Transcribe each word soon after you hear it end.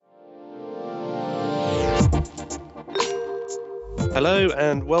Hello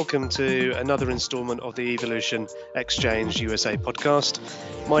and welcome to another instalment of the Evolution Exchange USA podcast.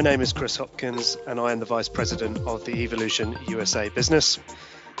 My name is Chris Hopkins and I am the Vice President of the Evolution USA business.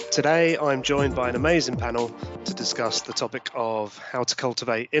 Today I'm joined by an amazing panel to discuss the topic of how to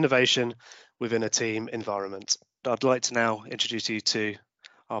cultivate innovation within a team environment. I'd like to now introduce you to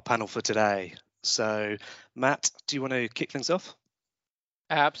our panel for today. So Matt, do you want to kick things off?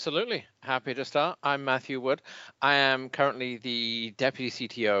 Absolutely. Happy to start. I'm Matthew Wood. I am currently the Deputy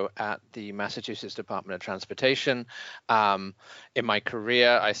CTO at the Massachusetts Department of Transportation. In my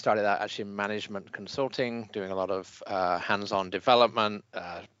career, I started out actually in management consulting, doing a lot of hands-on development,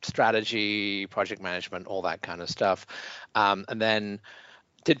 strategy, project management, all that kind of stuff. And then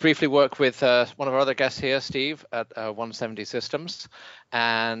did briefly work with one of our other guests here, Steve, at 170 Systems,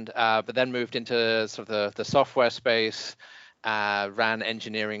 and but then moved into sort of the software space. Ran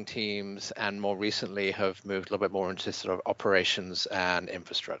engineering teams, and more recently have moved a little bit more into sort of operations and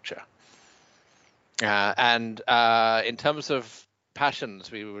infrastructure. And in terms of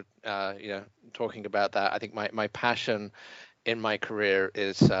passions, we were talking about that. I think my passion in my career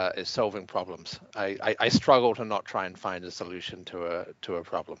is solving problems. I struggle to not try and find a solution to a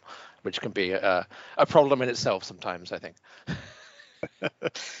problem, which can be a problem in itself sometimes, I think.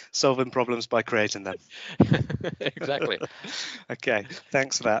 Solving problems by creating them. Exactly. Okay,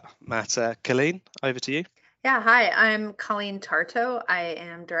 thanks for that, Matt. Colleen, over to you. Yeah, hi, I'm Colleen Tartow. I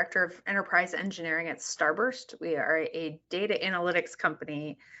am Director of Enterprise Engineering at Starburst. We are a data analytics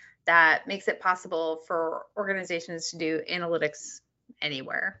company that makes it possible for organizations to do analytics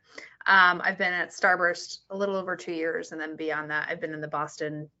anywhere. I've been at Starburst a little over 2 years, and then beyond that, I've been in the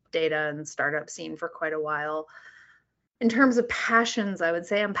Boston data and startup scene for quite a while. In terms of passions, I would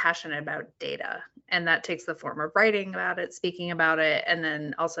say I'm passionate about data, and that takes the form of writing about it, speaking about it, and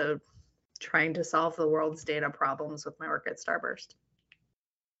then also trying to solve the world's data problems with my work at Starburst.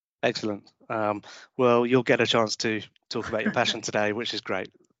 Excellent. Well, you'll get a chance to talk about your passion today, which is great.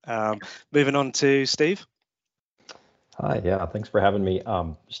 Moving on to Steve. Hi, yeah, thanks for having me.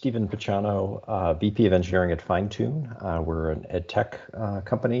 Stephen Picciano, VP of Engineering at FineTune. We're an ed tech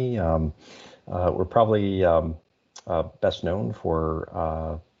company. We're probably best known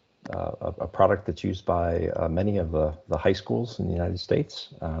for a product that's used by many of the high schools in the United States.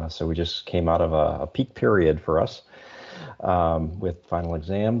 So we just came out of a peak period for us with final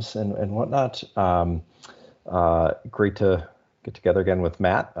exams and whatnot. Great to get together again with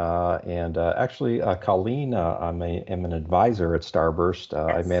Matt. And actually, Colleen, I am an advisor at Starburst.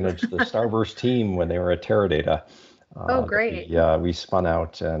 Yes. I managed the Starburst team when they were at Teradata. Oh, great. We spun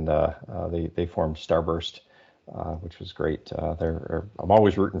out and they formed Starburst. Which was great. I'm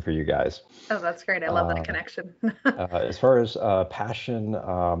always rooting for you guys. Oh, that's great. I love that connection. As far as passion,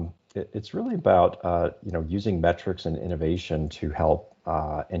 it's really about using metrics and innovation to help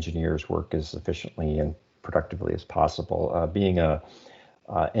engineers work as efficiently and productively as possible. Being a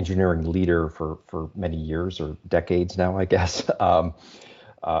engineering leader for many years or decades now, I guess.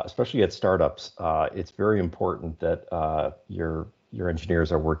 Especially at startups, it's very important that your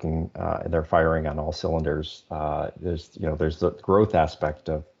engineers are working and they're firing on all cylinders. There's the growth aspect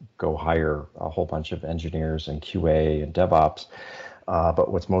of go hire a whole bunch of engineers and QA and DevOps. But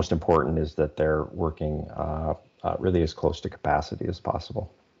what's most important is that they're working really as close to capacity as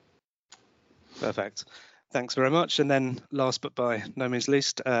possible. Perfect. Thanks very much. And then last but by no means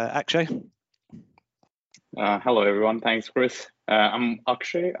least, Akshay. Hello, everyone. Thanks, Chris. I'm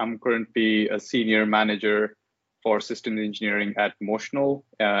Akshay. I'm currently a senior manager for systems engineering at Motional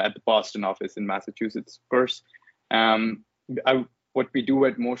at the Boston office in Massachusetts, of course. What we do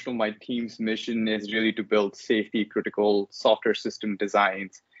at Motional, my team's mission is really to build safety critical software system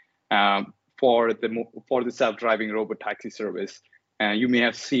designs for the self-driving robot taxi service. You may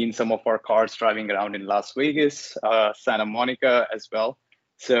have seen some of our cars driving around in Las Vegas, Santa Monica as well.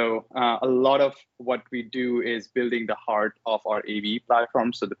 So a lot of what we do is building the heart of our AV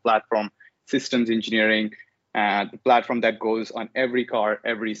platform. So the platform systems engineering, the platform that goes on every car,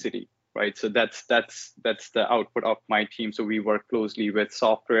 every city, right? So that's the output of my team. So we work closely with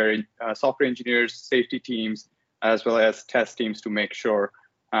software engineers, safety teams, as well as test teams to make sure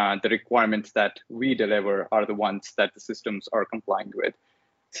the requirements that we deliver are the ones that the systems are compliant with.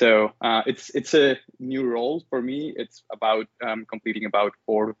 So it's a new role for me. It's about completing about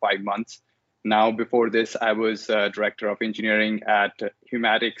 4 to 5 months. Now, before this, I was director of engineering at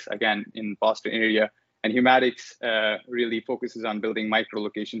Humatics, again, in Boston area. And Humatics really focuses on building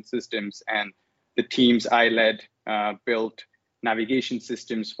micro-location systems. And the teams I led built navigation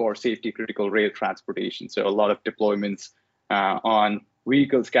systems for safety critical rail transportation. So a lot of deployments on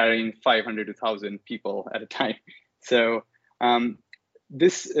vehicles carrying 500 to 1,000 people at a time. So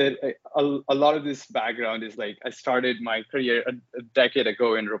This a lot of this background is like I started my career a decade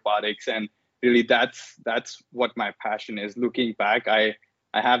ago in robotics, and really that's what my passion is. Looking back, I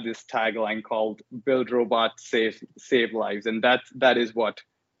have this tagline called "Build robots, save lives," and that is what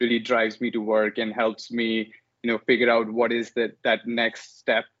really drives me to work and helps me, figure out what is that next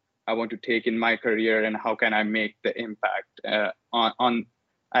step I want to take in my career and how can I make the impact on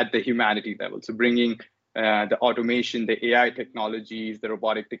at the humanity level. So bringing the automation, the AI technologies, the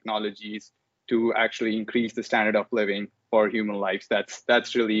robotic technologies to actually increase the standard of living for human lives.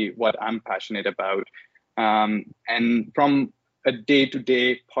 That's really what I'm passionate about. And from a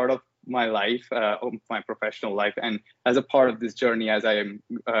day-to-day part of my life, my professional life, and as a part of this journey, as I am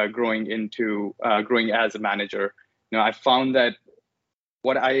growing as a manager, I found that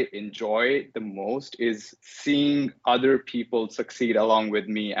what I enjoy the most is seeing other people succeed along with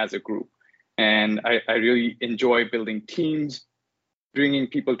me as a group. And I really enjoy building teams, bringing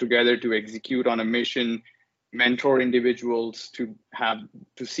people together to execute on a mission, mentor individuals to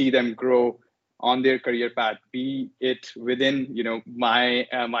see them grow on their career path, be it within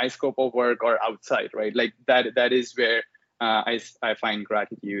my scope of work or outside, right? Like that is where I find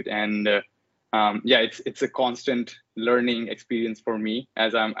gratitude. And it's a constant learning experience for me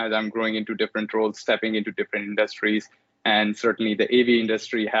as I'm growing into different roles, stepping into different industries. And certainly the AV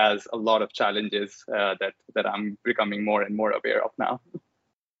industry has a lot of challenges that I'm becoming more and more aware of now.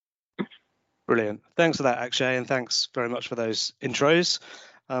 Brilliant. Thanks for that, Akshay, and thanks very much for those intros.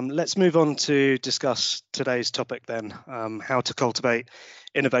 Let's move on to discuss today's topic then, how to cultivate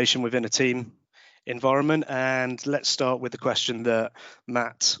innovation within a team environment. And let's start with the question that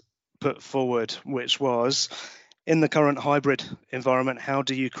Matt put forward, which was, in the current hybrid environment, how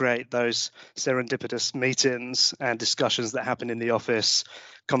do you create those serendipitous meetings and discussions that happen in the office,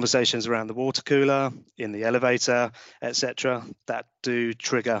 conversations around the water cooler, in the elevator, etc., that do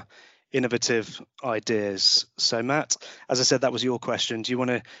trigger innovative ideas? So Matt, as I said, that was your question. Do you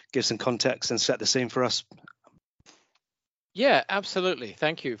want to give some context and set the scene for us? Yeah, absolutely.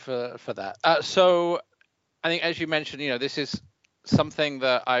 Thank you for that. So I think, as you mentioned, this is something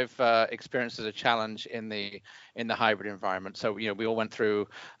that I've experienced as a challenge in the hybrid environment. So we all went through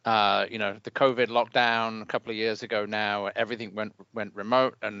the COVID lockdown a couple of years ago now. Everything went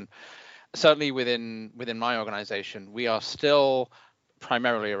remote, and certainly within my organization, we are still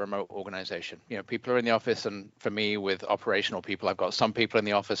primarily a remote organization. People are in the office, and for me, with operational people, I've got some people in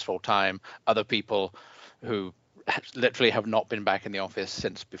the office full time, other people who literally have not been back in the office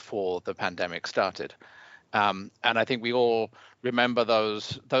since before the pandemic started. And I think we all remember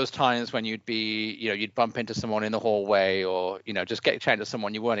those times when you'd bump into someone in the hallway, or just get chatting to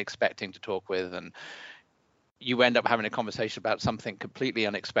someone you weren't expecting to talk with, and you end up having a conversation about something completely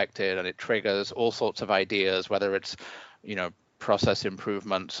unexpected, and it triggers all sorts of ideas, whether it's process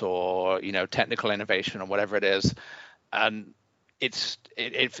improvements or technical innovation or whatever it is. And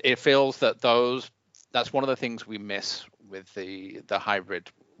it feels that that's one of the things we miss with the hybrid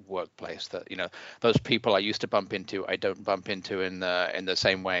workplace, that those people I used to bump into, I don't bump into in the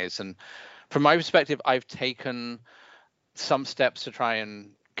same ways. And from my perspective, I've taken some steps to try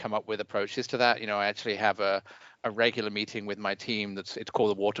and come up with approaches to that. I actually have a regular meeting with my team it's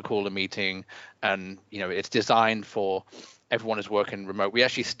called the water cooler meeting, and it's designed for everyone who's working remote. We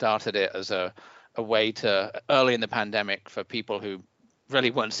actually started it as a way to, early in the pandemic, for people who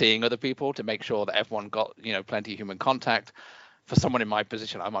really weren't seeing other people, to make sure that everyone got plenty of human contact. For someone in my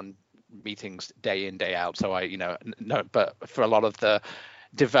position, I'm on meetings day in, day out. So but for a lot of the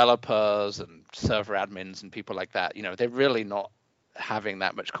developers and server admins and people like that, they're really not having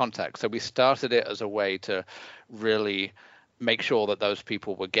that much contact. So we started it as a way to really make sure that those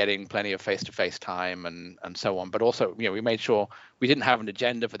people were getting plenty of face-to-face time and so on. But also, we made sure we didn't have an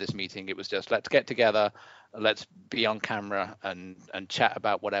agenda for this meeting. It was just, let's get together, let's be on camera and chat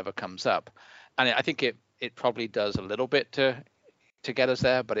about whatever comes up. And I think it probably does a little bit to get us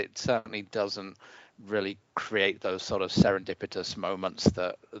there, but it certainly doesn't really create those sort of serendipitous moments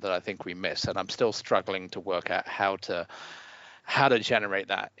that I think we miss. And I'm still struggling to work out how to generate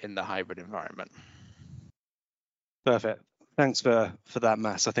that in the hybrid environment. Perfect. Thanks for that,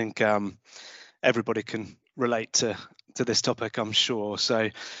 Matt. I think everybody can relate to this topic, I'm sure. So,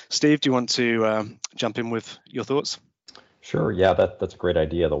 Steve, do you want to jump in with your thoughts? Sure. Yeah, that's a great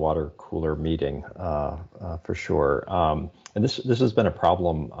idea. The water cooler meeting, for sure. And this has been a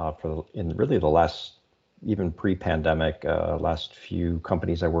problem in really the last, even pre-pandemic, last few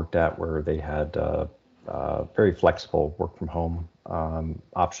companies I worked at, where they had very flexible work from home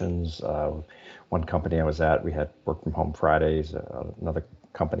options. One company I was at, we had work from home Fridays. Another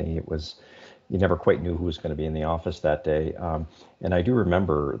company, it was you never quite knew who was going to be in the office that day. And I do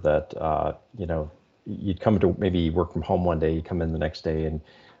remember that, you'd come to maybe work from home one day, you come in the next day, and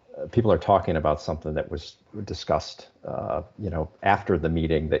people are talking about something that was discussed, after the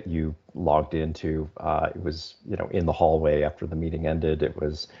meeting that you logged into. It was, in the hallway after the meeting ended. It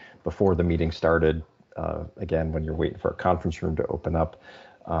was before the meeting started, again, when you're waiting for a conference room to open up.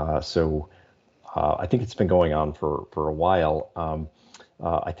 So I think it's been going on for a while.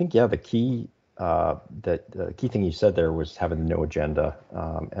 I think, the key the key thing you said there was having no agenda,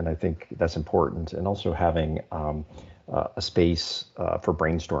 and I think that's important, and also having a space for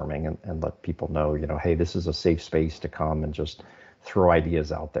brainstorming and let people know, hey, this is a safe space to come and just throw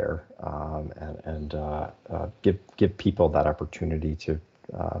ideas out there, and give people that opportunity to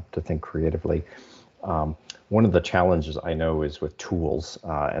think creatively. One of the challenges I know is with tools,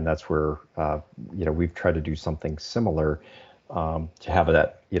 and that's where we've tried to do something similar. To have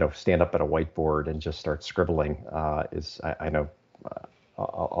that, stand up at a whiteboard and just start scribbling is, I know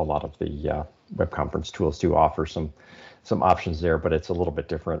a lot of the web conference tools do offer some options there, but it's a little bit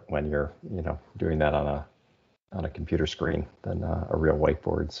different when you're, doing that on a computer screen than a real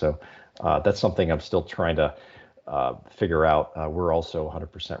whiteboard. So that's something I'm still trying to figure out. We're also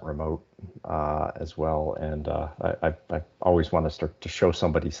 100% remote as well, and I always want to start to show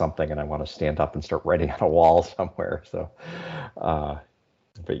somebody something, and I want to stand up and start writing on a wall somewhere. So,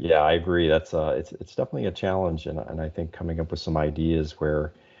 but yeah, I agree. That's it's definitely a challenge, and I think coming up with some ideas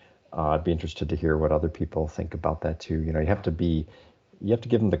where I'd be interested to hear what other people think about that too. You have to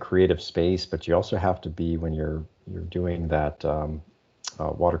give them the creative space, but you also have to be, when you're doing that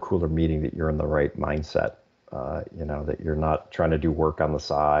water cooler meeting, that you're in the right mindset. That you're not trying to do work on the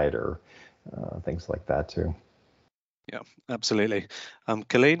side or things like that too. Yeah, absolutely.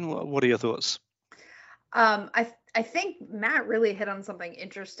 Colleen, what are your thoughts? I think Matt really hit on something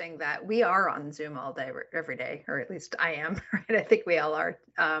interesting, that we are on Zoom all day, every day, or at least I am, right? I think we all are,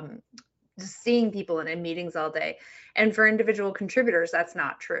 just seeing people in meetings all day. And for individual contributors, that's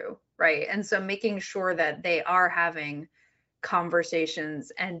not true, right? And so making sure that they are having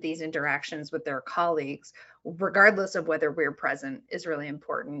conversations and these interactions with their colleagues, regardless of whether we're present, is really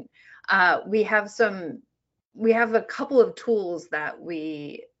important. We have a couple of tools that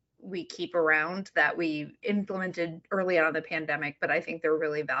we keep around that we implemented early on in the pandemic, but I think they're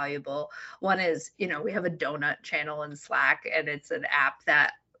really valuable. One is, we have a donut channel in Slack, and it's an app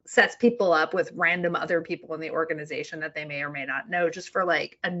that sets people up with random other people in the organization that they may or may not know, just for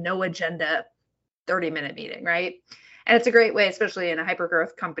like a no agenda 30-minute meeting, right? And it's a great way, especially in a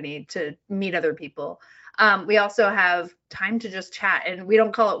hypergrowth company, to meet other people. We also have time to just chat, and we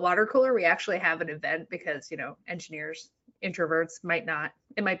don't call it water cooler. We actually have an event because, engineers, introverts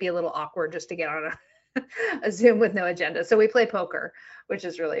it might be a little awkward just to get on a Zoom with no agenda. So we play poker, which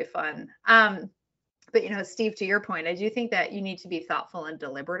is really fun. But, Steve, to your point, I do think that you need to be thoughtful and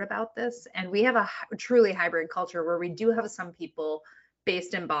deliberate about this. And we have a truly hybrid culture where we do have some people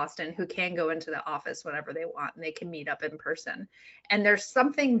based in Boston who can go into the office whenever they want, and they can meet up in person. And there's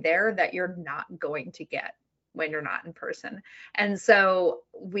something there that you're not going to get when you're not in person. And so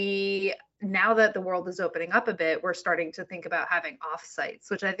now that the world is opening up a bit, we're starting to think about having offsites,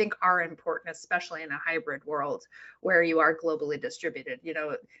 which I think are important, especially in a hybrid world where you are globally distributed.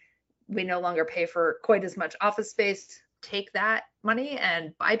 We no longer pay for quite as much office space. Take that money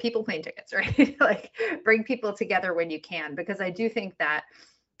and buy people plane tickets, right? Like, bring people together when you can, because I do think that,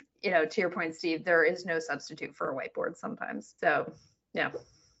 to your point, Steve, there is no substitute for a whiteboard sometimes. So, yeah.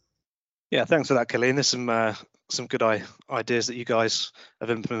 Yeah, thanks for that, Colleen. There's some good ideas that you guys have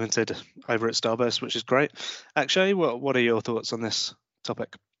implemented over at Starburst, which is great. Akshay, what are your thoughts on this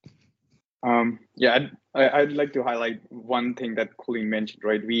topic? I'd like to highlight one thing that Colleen mentioned,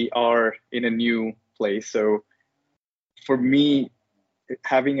 right? We are in a new place. So for me,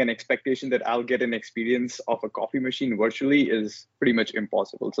 having an expectation that I'll get an experience of a coffee machine virtually is pretty much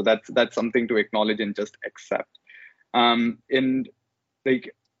impossible. So that's something to acknowledge and just accept. And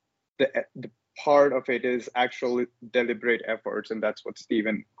like the part of it is actual deliberate efforts, and that's what Steve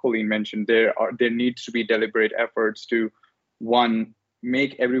and Colleen mentioned. There needs to be deliberate efforts to, one,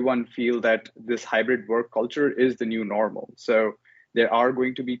 make everyone feel that this hybrid work culture is the new normal. So there are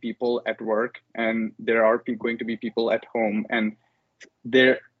going to be people at work, and there are going to be people at home, and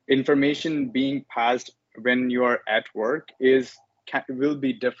their information being passed when you are at work will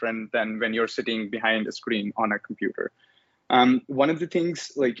be different than when you're sitting behind a screen on a computer. One of the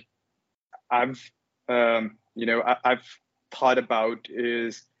things like I've thought about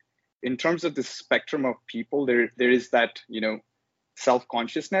is, in terms of the spectrum of people, there is that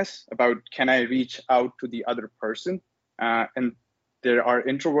self-consciousness about, can I reach out to the other person? And there are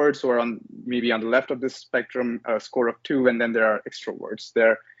introverts who are maybe on the left of this spectrum, a score of 2, and then there are extroverts.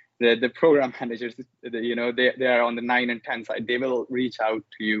 The program managers, they are on the 9 and 10 side. They will reach out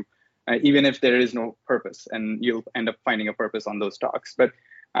to you, even if there is no purpose, and you'll end up finding a purpose on those talks. But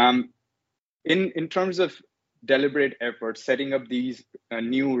in terms of deliberate effort, setting up these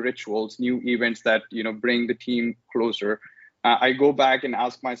new rituals, new events that bring the team closer, I go back and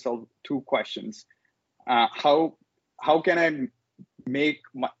ask myself 2 questions. How can I make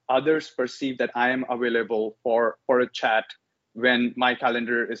others perceive that I am available for a chat when my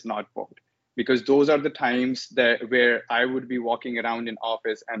calendar is not booked? Because those are the times where I would be walking around in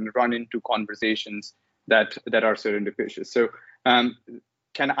office and run into conversations that are serendipitous. So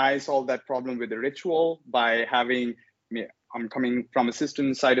can I solve that problem with a ritual by having, I'm coming from a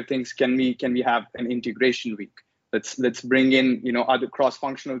system side of things, can we have an integration week? Let's bring in other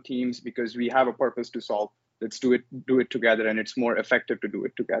cross-functional teams because we have a purpose to solve. Let's do it together, and it's more effective to do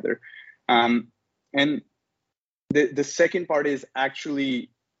it together. And the second part is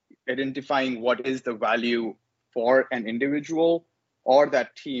actually identifying what is the value for an individual or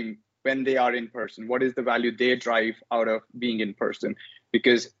that team when they are in person. What is the value they drive out of being in person?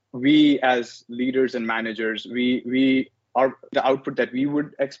 Because we as leaders and managers, the output that we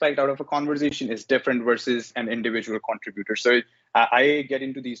would expect out of a conversation is different versus an individual contributor. So I get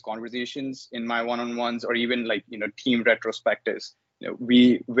into these conversations in my one-on-ones or even team retrospectives.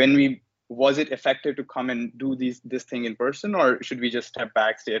 Was it effective to come and do this thing in person, or should we just step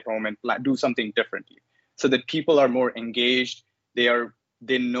back, stay at home, and do something differently so that people are more engaged?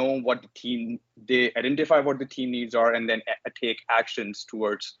 They know what the team, they identify what the team needs are, and then take actions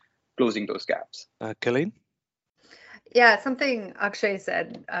towards closing those gaps. Colleen? Yeah, something Akshay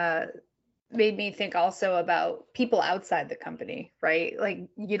said made me think also about people outside the company, right? Like,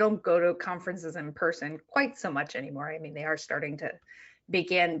 you don't go to conferences in person quite so much anymore. I mean, they are starting to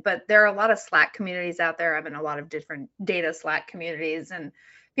begin, but there are a lot of Slack communities out there. I'm in a lot of different data Slack communities, and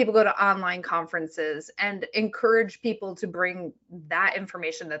people go to online conferences, and encourage people to bring that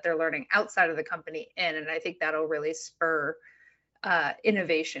information that they're learning outside of the company in. And I think that'll really spur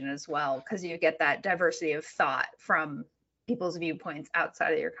innovation as well, because you get that diversity of thought from people's viewpoints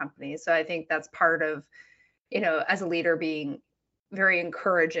outside of your company. So I think that's part of, as a leader, being very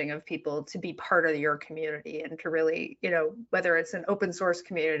encouraging of people to be part of your community and to really, whether it's an open source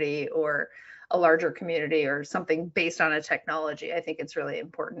community or a larger community or something based on a technology, I think it's really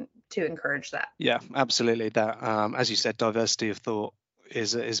important to encourage that. Yeah, absolutely. That, as you said, diversity of thought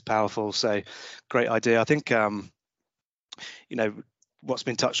is powerful. So great idea. I think, what's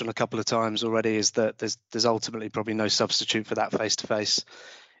been touched on a couple of times already is that there's ultimately probably no substitute for that face-to-face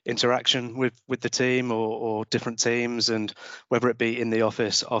interaction with the team or different teams, and whether it be in the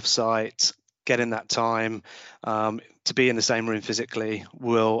office, off-site, getting that time to be in the same room physically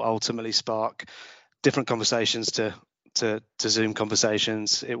will ultimately spark different conversations to Zoom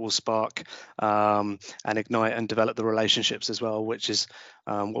conversations. It will spark and ignite and develop the relationships as well, which is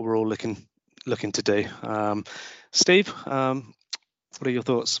what we're all looking to do. Steve, what are your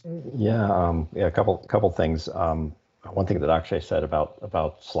thoughts? Yeah, a couple things. One thing that Akshay said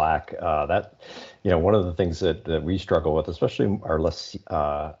about Slack, that one of the things that we struggle with, especially our less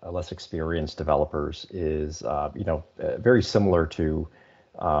experienced developers, is very similar to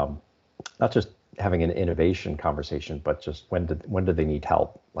not just having an innovation conversation, but just when do they need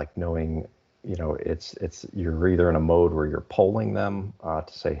help? Like knowing, it's you're either in a mode where you're polling them to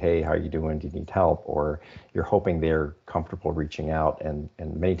say, hey, how are you doing? Do you need help? Or you're hoping they're comfortable reaching out, and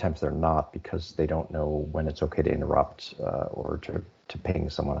many times they're not, because they don't know when it's okay to interrupt or to ping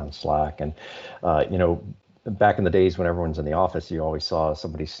someone on Slack. And back in the days when everyone's in the office, you always saw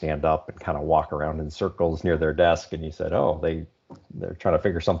somebody stand up and kind of walk around in circles near their desk, and you said, oh, they're trying to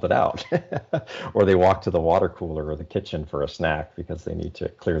figure something out. Or they walk to the water cooler or the kitchen for a snack because they need to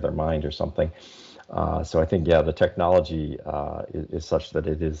clear their mind or something. So I think, the technology is such that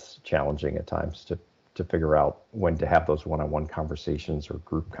it is challenging at times to figure out when to have those one-on-one conversations or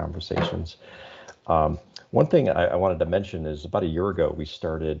group conversations. One thing I wanted to mention is about a year ago, we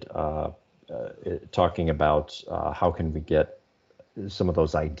started talking about how can we get some of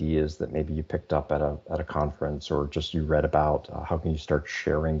those ideas that maybe you picked up at a conference or just you read about, how can you start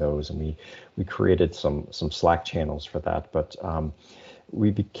sharing those? And we created some Slack channels for that, but we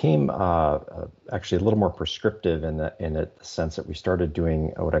became actually a little more prescriptive in the sense that we started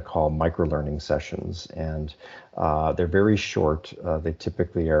doing what I call micro-learning sessions, and they're very short. They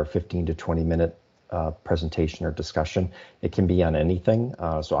typically are 15 to 20 minute presentation or discussion. It can be on anything.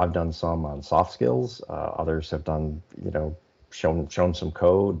 So I've done some on soft skills. Others have done, shown some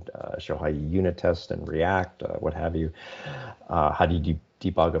code, show how you unit test and React, what have you. How do you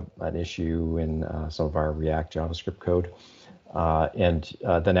debug an issue in some of our React JavaScript code? And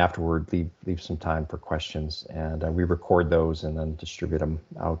then afterward, leave some time for questions, and we record those and then distribute them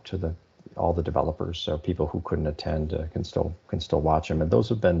out to all the developers, so people who couldn't attend can still watch them. And those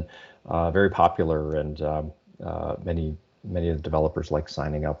have been very popular, and many of the developers like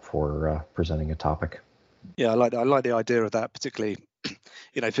signing up for presenting a topic. Yeah, I like the idea of that, particularly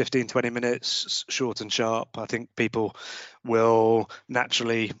 15, 20 minutes, short and sharp. I think people will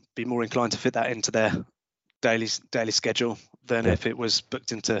naturally be more inclined to fit that into their daily schedule than if it was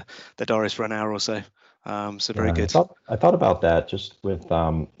booked into the diaries for an hour or so. So very good. I thought about that just with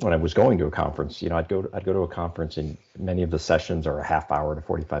when I was going to a conference. I'd go to a conference, and many of the sessions are a half hour to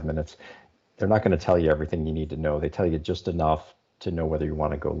 45 minutes. They're not going to tell you everything you need to know. They tell you just enough to know whether you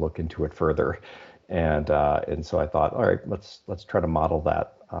want to go look into it further. And so I thought, all right, let's try to model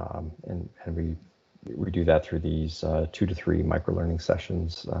that, and we do that through these 2 to 3 microlearning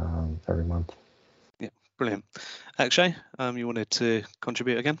sessions every month. Yeah, brilliant. Akshay, you wanted to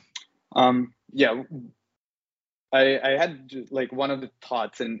contribute again? Yeah, I had like one of the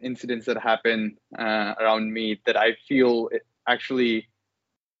thoughts and incidents that happen around me that I feel it actually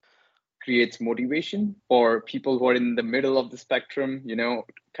creates motivation for people who are in the middle of the spectrum,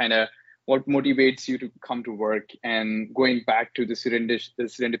 kind of what motivates you to come to work, and going back to the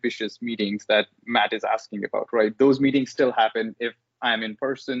serendipitous meetings that Matt is asking about, right? Those meetings still happen if I'm in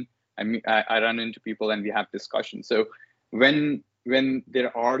person. I run into people and we have discussions. So when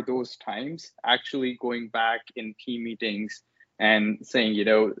there are those times, actually going back in team meetings and saying,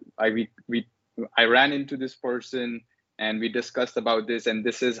 I ran into this person and we discussed about this, and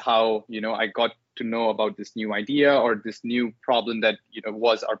this is how, I got to know about this new idea or this new problem that,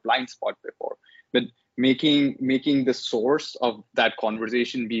 was our blind spot before. But making the source of that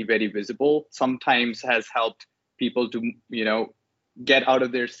conversation be very visible sometimes has helped people to, get out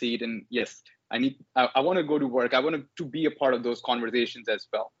of their seat and, yes, I want to go to work. I want to be a part of those conversations as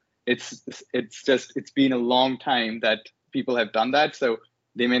well. It's been a long time that people have done that. So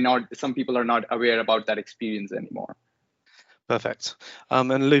some people are not aware about that experience anymore. Perfect.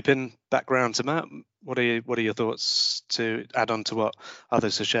 And looping background to Matt, what are your thoughts to add on to what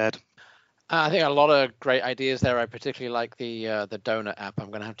others have shared? I think a lot of great ideas there. I particularly like the donut app.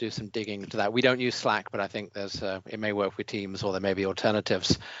 I'm going to have to do some digging into that. We don't use Slack, but I think it may work with Teams, or there may be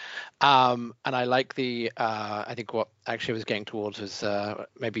alternatives. And I like I think what Akshay was getting towards was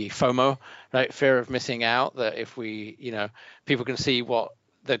maybe FOMO, right? Fear of missing out. That if we, people can see what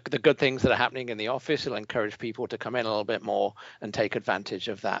the good things that are happening in the office, it'll encourage people to come in a little bit more and take advantage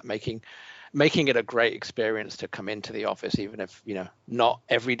of that, making it a great experience to come into the office, even if, not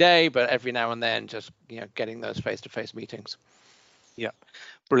every day, but every now and then, just, getting those face-to-face meetings. Yeah,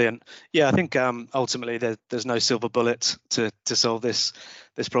 brilliant. Yeah, I think ultimately there's no silver bullet to solve this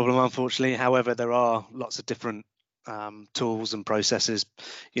problem, unfortunately. However, there are lots of different tools and processes,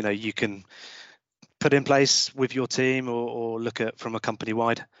 you can put in place with your team, or look at from a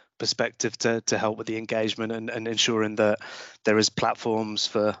company-wide perspective to help with the engagement and ensuring that there is platforms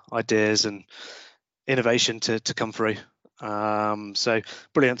for ideas and innovation to come through. So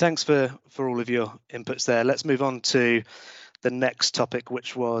brilliant. Thanks for all of your inputs there. Let's move on to the next topic,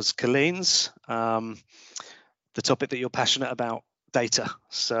 which was Colleen's, the topic that you're passionate about, data.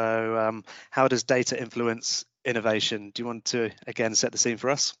 So how does data influence innovation? Do you want to again set the scene for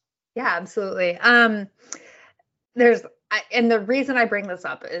us? Yeah, absolutely. And the reason I bring this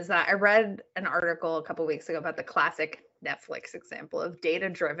up is that I read an article a couple of weeks ago about the classic Netflix example of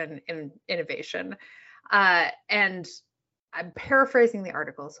data-driven innovation. And I'm paraphrasing the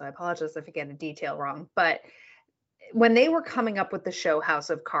article, so I apologize if I get a detail wrong. But when they were coming up with the show House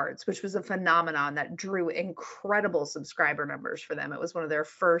of Cards, which was a phenomenon that drew incredible subscriber numbers for them, it was one of their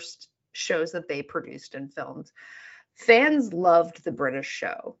first shows that they produced and filmed. Fans loved the British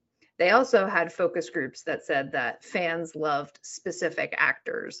show. They also had focus groups that said that fans loved specific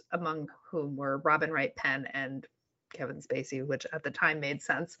actors, among whom were Robin Wright Penn and Kevin Spacey, which at the time made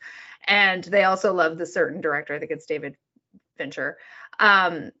sense. And they also loved the certain director, I think it's David Fincher.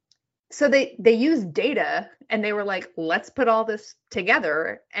 So they used data, and they were like, let's put all this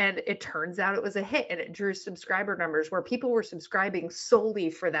together. And it turns out it was a hit, and it drew subscriber numbers where people were subscribing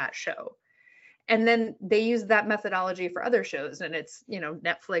solely for that show. And then they use that methodology for other shows, and it's,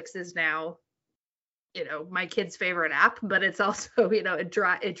 Netflix is now, my kid's favorite app, but it's also, it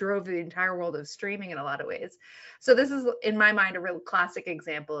drove the entire world of streaming in a lot of ways. So this is, in my mind, a real classic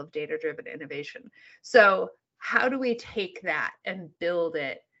example of data-driven innovation. So how do we take that and build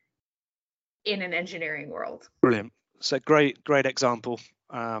it in an engineering world? Brilliant. So great example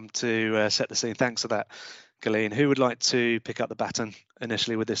to set the scene. Thanks for that, Colleen. Who would like to pick up the baton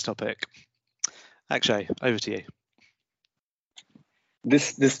initially with this topic? Akshay, over to you.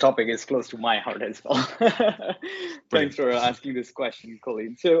 This topic is close to my heart as well. Thanks for asking this question,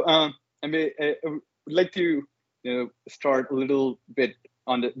 Colleen. So I would like to start a little bit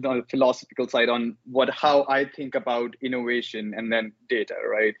on the philosophical side on how I think about innovation and then data,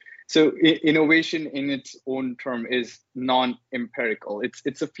 right? So innovation in its own term is non-empirical.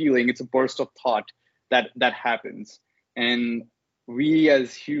 It's a feeling, it's a burst of thought that happens. And we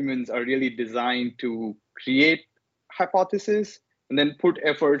as humans are really designed to create hypotheses and then put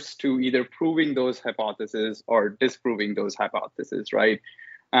efforts to either proving those hypotheses or disproving those hypotheses, right?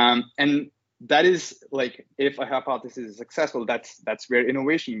 And that is like, if a hypothesis is successful, that's where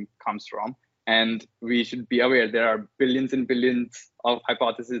innovation comes from. And we should be aware there are billions and billions of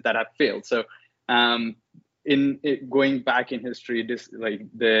hypotheses that have failed. So going back in history,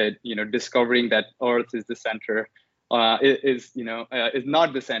 discovering that Earth is the center is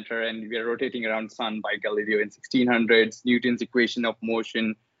not the center, and we are rotating around the sun by Galileo in 1600s, Newton's equation of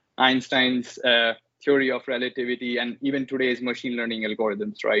motion, Einstein's theory of relativity, and even today's machine learning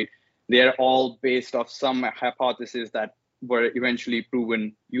algorithms, right? They are all based off some hypotheses that were eventually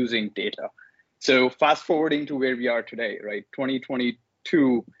proven using data. So fast forwarding to where we are today, right?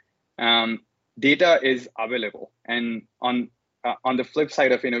 2022, data is available. And on the flip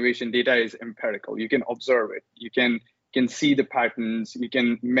side of innovation, data is empirical. You can observe it. You can see the patterns. You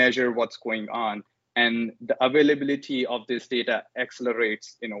can measure what's going on. And the availability of this data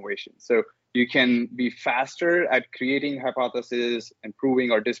accelerates innovation. So you can be faster at creating hypotheses and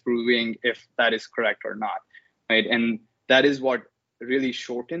proving or disproving if that is correct or not, right? And that is what really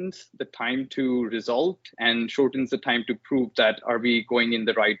shortens the time to result and shortens the time to prove that are we going in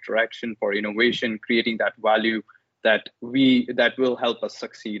the right direction for innovation, creating that value that will help us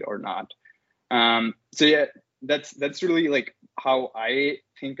succeed or not. So yeah, that's really like how I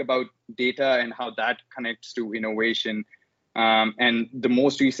think about data and how that connects to innovation. And the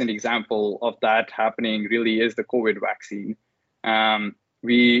most recent example of that happening really is the COVID vaccine.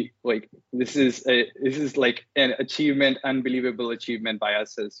 This is like an achievement, unbelievable achievement by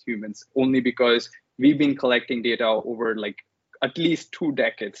us as humans, only because we've been collecting data over like at least 2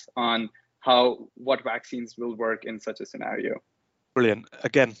 decades on what vaccines will work in such a scenario. Brilliant.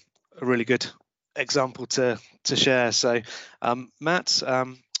 Again, a really good example to share. So Matt,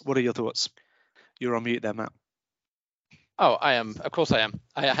 what are your thoughts? You're on mute there, Matt. Oh, I am. Of course I am.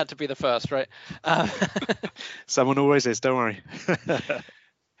 I had to be the first, right? Someone always is, don't worry.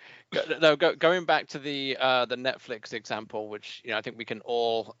 No, going back to the Netflix example, which I think we can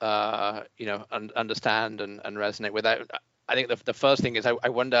all understand and resonate with. I think the first thing is I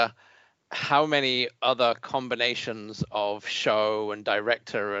wonder how many other combinations of show and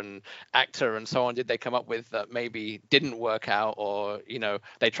director and actor and so on did they come up with that maybe didn't work out, or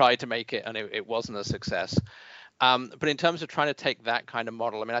they tried to make it and it wasn't a success. But in terms of trying to take that kind of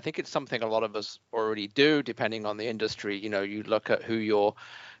model, I mean, I think it's something a lot of us already do, depending on the industry. You look at who your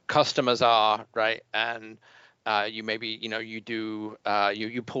customers are, right? And you maybe, you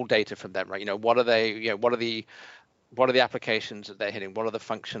pull data from them, right? What are they, what are the applications that they're hitting? What are the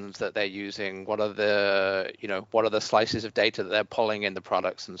functions that they're using? What are the slices of data that they're pulling in the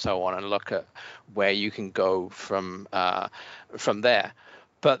products and so on, and look at where you can go from there.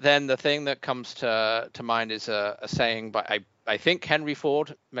 But then the thing that comes to mind is a saying by I think Henry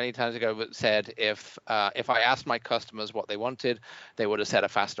Ford many times ago said, if I asked my customers what they wanted, they would have said a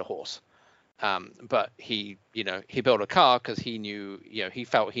faster horse. But he built a car because he knew, he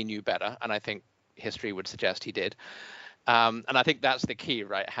felt he knew better, and I think history would suggest he did. And I think that's the key,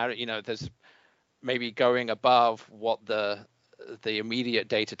 right? How there's maybe going above what the immediate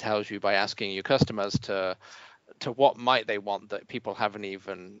data tells you by asking your customers to what might they want that people haven't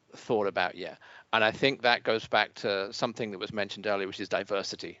even thought about yet. And I think that goes back to something that was mentioned earlier, which is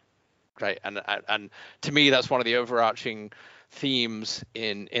diversity, right? And to me, that's one of the overarching themes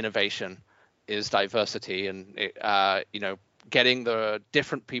in innovation is diversity, and getting the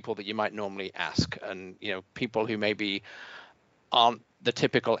different people that you might normally ask, and people who maybe aren't the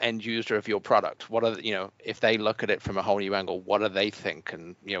typical end user of your product. What are if they look at it from a whole new angle, what do they think,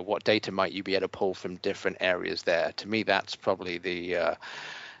 and what data might you be able to pull from different areas there? To me, that's probably the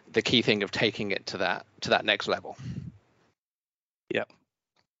key thing of taking it to that next level. Yeah,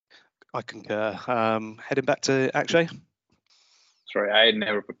 I concur. Heading back to Akshay. Sorry, I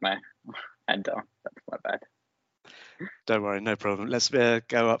never put my hand down. That's my bad. Don't worry, no problem. Let's go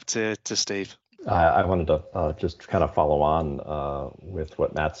up to Steve. I wanted to just kind of follow on with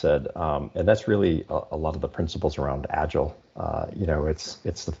what Matt said, and that's really a lot of the principles around Agile.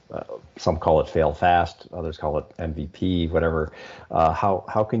 It's some call it fail fast, others call it MVP, whatever.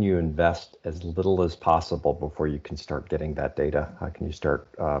 How can you invest as little as possible before you can start getting that data? How can you start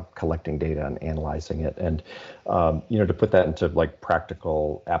collecting data and analyzing it? And to put that into like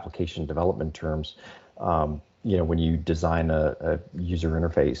practical application development terms. When you design a user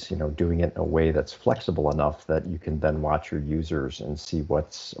interface, doing it in a way that's flexible enough that you can then watch your users and see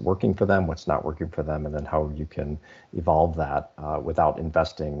what's working for them, what's not working for them, and then how you can evolve that without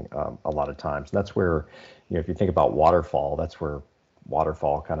investing a lot of times. And that's where, if you think about waterfall, that's where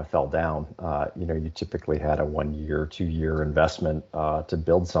waterfall kind of fell down. You typically had a 1 year, 2 year investment to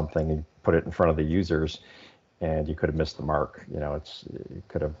build something and put it in front of the users, and you could have missed the mark. You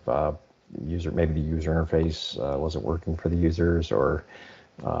could have maybe the user interface wasn't working for the users, or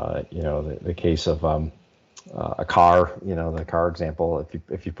the case of a car, the car example.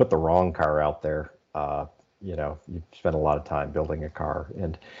 If you put the wrong car out there, you spend a lot of time building a car,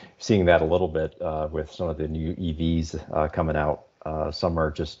 and seeing that a little bit with some of the new EVs coming out. Some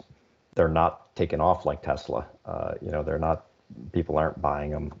are they're not taking off like Tesla. People aren't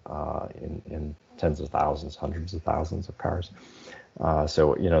buying them in tens of thousands, hundreds of thousands of cars.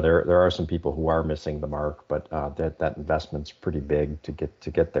 So there are some people who are missing the mark, but that investment's pretty big to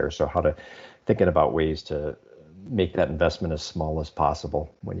get there. So thinking about ways to make that investment as small as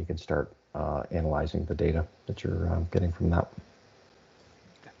possible when you can start analyzing the data that you're getting from that.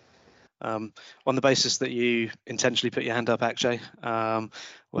 On the basis that you intentionally put your hand up, Akshay,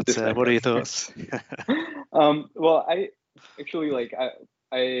 what are your thoughts? Well, I actually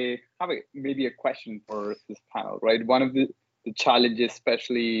I have maybe a question for this panel, right? One of the challenges,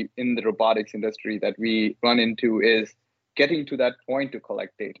 especially in the robotics industry, that we run into is getting to that point to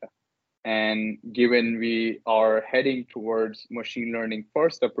collect data. And given we are heading towards machine learning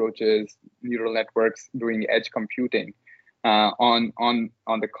first approaches, neural networks doing edge computing on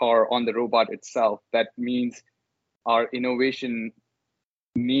the car, on the robot itself, that means our innovation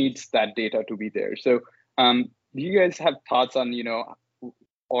needs that data to be there. So do you guys have thoughts on,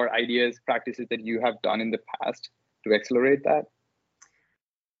 or ideas, practices that you have done in the past to accelerate that?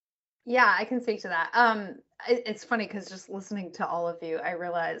 Yeah, I can speak to that. It's funny because just listening to all of you, I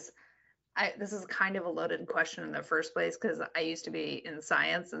realize this is kind of a loaded question in the first place, because I used to be in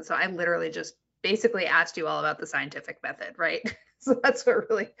science, and so I literally just basically asked you all about the scientific method, right? So that's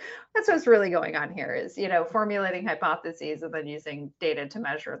what's really going on here is, formulating hypotheses and then using data to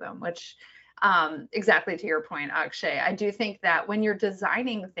measure them, which exactly to your point, Akshay, I do think that when you're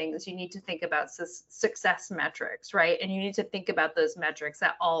designing things, you need to think about success metrics, right? And you need to think about those metrics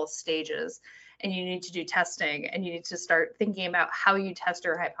at all stages, and you need to do testing, and you need to start thinking about how you test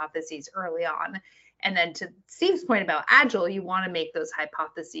your hypotheses early on. And then to Steve's point about Agile, you want to make those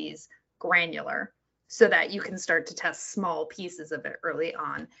hypotheses granular so that you can start to test small pieces of it early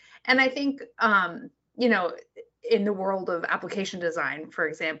on. And I think, in the world of application design, for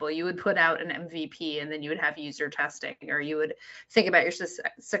example, you would put out an MVP and then you would have user testing, or you would think about your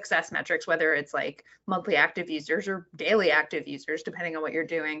success metrics, whether it's like monthly active users or daily active users, depending on what you're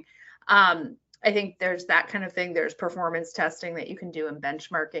doing. I think there's that kind of thing. There's performance testing that you can do in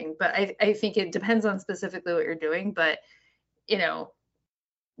benchmarking, but I think it depends on specifically what you're doing. But,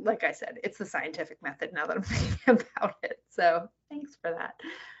 like I said, it's the scientific method now that I'm thinking about it. So thanks for that.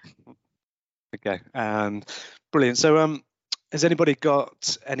 Okay, brilliant. So has anybody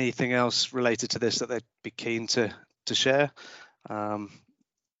got anything else related to this that they'd be keen to share?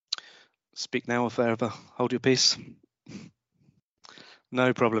 Speak now or forever hold your peace.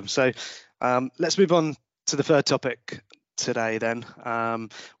 No problem. So let's move on to the third topic today then,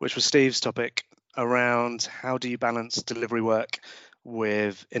 which was Steve's topic around how do you balance delivery work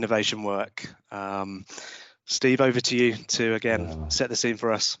with innovation work. Steve, over to you to again set the scene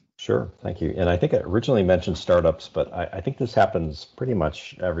for us. Sure, thank you. And I think I originally mentioned startups, but I think this happens pretty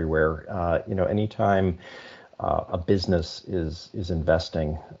much everywhere. Anytime a business is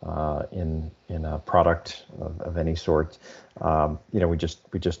investing in a product of any sort, we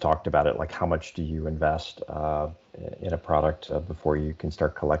just talked about it. Like, how much do you invest in a product before you can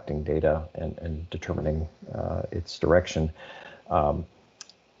start collecting data and determining its direction?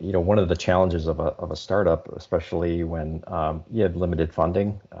 One of the challenges of a startup, especially when you have limited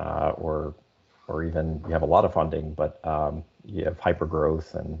funding, or even you have a lot of funding, but you have hyper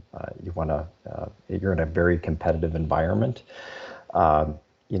growth and you're in a very competitive environment.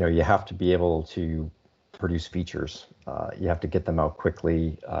 You have to be able to produce features. You have to get them out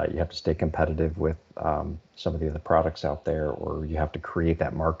quickly. You have to stay competitive with some of the other products out there, or you have to create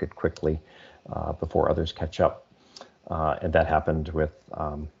that market quickly before others catch up. And that happened with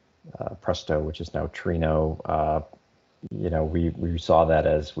Presto, which is now Trino. We saw that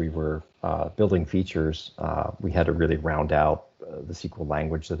as we were building features, we had to really round out the SQL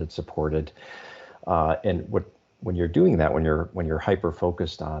language that it supported. When you're doing that, when you're hyper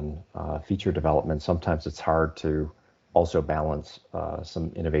focused on feature development, sometimes it's hard to also balance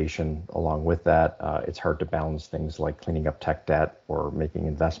some innovation along with that. It's hard to balance things like cleaning up tech debt or making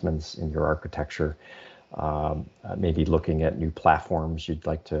investments in your architecture, maybe looking at new platforms you'd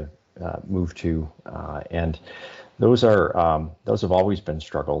like to move to, and those have always been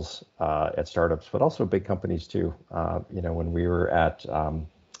struggles at startups, but also big companies too. When we were at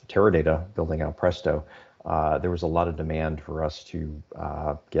Teradata building out Presto, there was a lot of demand for us to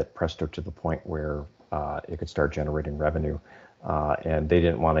get Presto to the point where it could start generating revenue. And they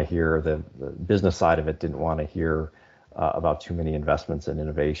didn't want to hear, the business side of it didn't want to hear about too many investments in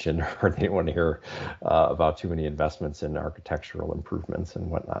innovation, or they didn't want to hear about too many investments in architectural improvements and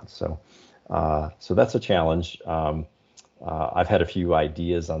whatnot. So that's a challenge. I've had a few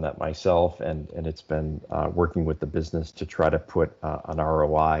ideas on that myself, and it's been working with the business to try to put an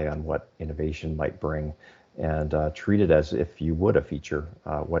ROI on what innovation might bring, and treat it as if you would a feature.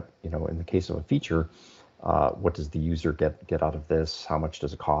 In the case of a feature, what does the user get out of this? How much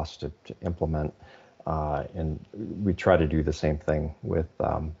does it cost to implement? And we try to do the same thing with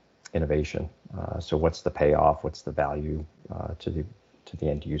innovation. So what's the payoff? What's the value to the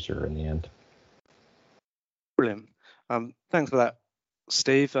end user in the end? Brilliant. Thanks for that,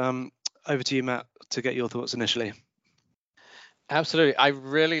 Steve. Over to you, Matt, to get your thoughts initially. Absolutely. I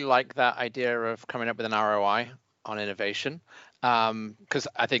really like that idea of coming up with an ROI on innovation, because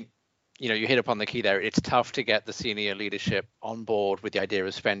I think, you hit upon the key there. It's tough to get the senior leadership on board with the idea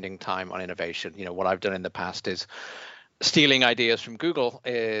of spending time on innovation. What I've done in the past is stealing ideas from Google,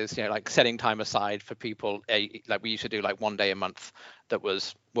 is like setting time aside for people, like we used to do, like 1 day a month that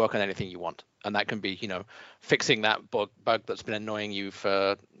was work on anything you want, and that can be fixing that bug that's been annoying you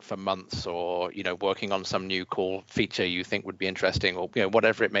for months, or working on some new cool feature you think would be interesting, or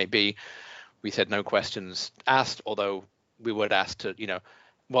whatever it may be. We said no questions asked, although we would ask to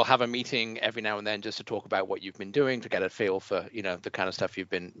we'll have a meeting every now and then just to talk about what you've been doing, to get a feel for the kind of stuff you've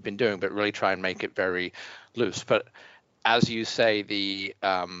been doing, but really try and make it very loose. But as you say, the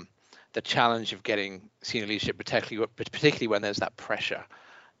challenge of getting senior leadership, particularly when there's that pressure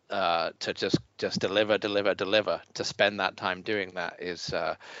to just deliver, to spend that time doing that is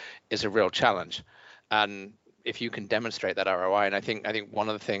a real challenge. And if you can demonstrate that ROI, and I think one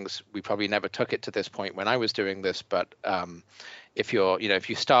of the things, we probably never took it to this point when I was doing this, but if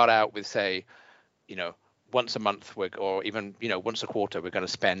you start out with, say, once a month, or even once a quarter, we're going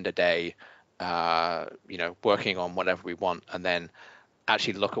to spend a day working on whatever we want, and then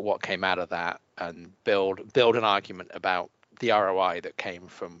actually look at what came out of that and build an argument about the ROI that came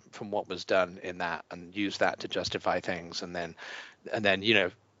from what was done in that, and use that to justify things. And then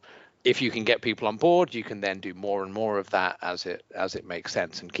if you can get people on board, you can then do more and more of that as it makes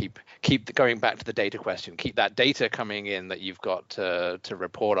sense, and keep going back to the data question, keep that data coming in that you've got to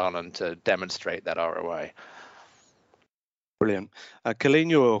report on and to demonstrate that ROI. Brilliant.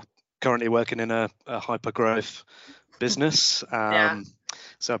 Colleen, you're currently working in a hyper growth business. Yeah.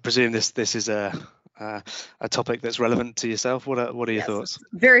 So I presume this is a topic that's relevant to yourself. What are your thoughts?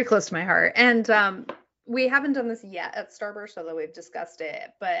 Very close to my heart. And we haven't done this yet at Starburst, although we've discussed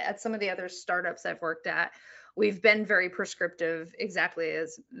it. But at some of the other startups I've worked at, we've been very prescriptive, exactly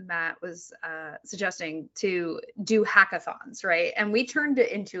as Matt was suggesting, to do hackathons, right? And we turned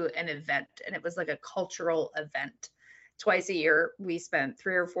it into an event, and it was like a cultural event. Twice a year, we spent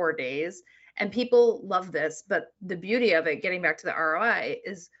 3 or 4 days, and people love this. But the beauty of it, getting back to the ROI,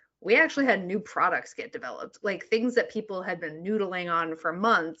 is we actually had new products get developed, like things that people had been noodling on for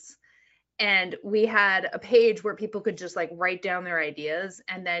months. And we had a page where people could just like write down their ideas.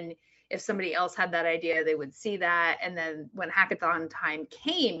 And then if somebody else had that idea, they would see that. And then when hackathon time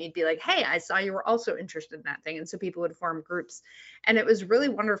came, you'd be like, hey, I saw you were also interested in that thing. And so people would form groups. And it was really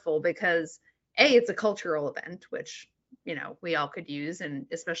wonderful because it's a cultural event, which, we all could use. And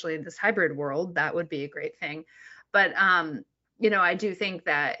especially in this hybrid world, that would be a great thing. But, I do think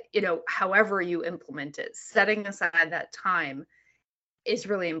that, however you implement it, setting aside that time is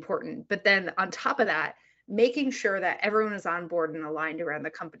really important. But then on top of that, making sure that everyone is on board and aligned around the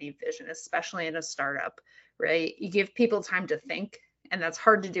company vision, especially in a startup, right? You give people time to think, and that's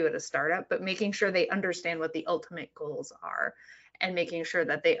hard to do at a startup, but making sure they understand what the ultimate goals are. and making sure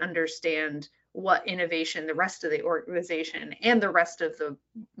that they understand what innovation the rest of the organization and the rest of the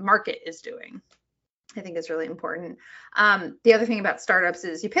market is doing, I think is really important. The other thing about startups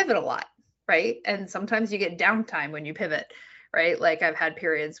is you pivot a lot, right? And sometimes you get downtime when you pivot, right? Like I've had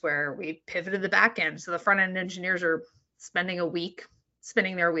periods where we pivoted the back end. So the front end engineers are spending a week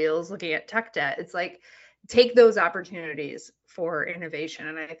spinning their wheels looking at tech debt. It's like, take those opportunities for innovation.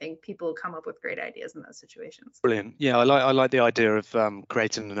 And I think people come up with great ideas in those situations. Brilliant. Yeah, I like the idea of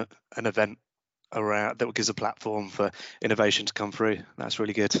creating an event around that gives a platform for innovation to come through. That's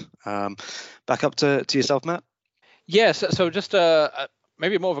really good. Back up to yourself, Matt. Yes. So just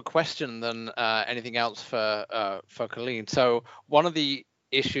maybe more of a question than anything else for Colleen. So one of the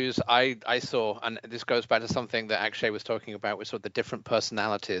issues I saw, and this goes back to something that Akshay was talking about, was sort of the different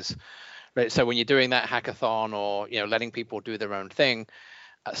personalities. Right. So when you're doing that hackathon or letting people do their own thing,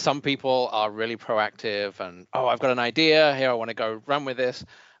 some people are really proactive and, oh, I've got an idea here, I want to go run with this,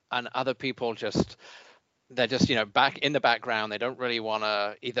 and other people they're just back in the background. They don't really want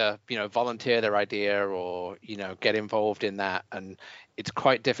to either volunteer their idea or get involved in that, and it's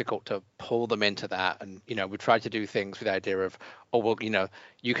quite difficult to pull them into that. And we try to do things with the idea of, oh well,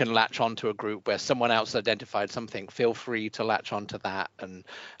 you can latch onto a group where someone else identified something, feel free to latch onto that and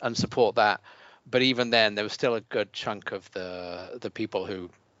support that. But even then, there was still a good chunk of the people who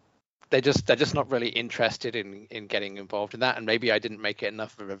they're just not really interested in getting involved in that. And maybe I didn't make it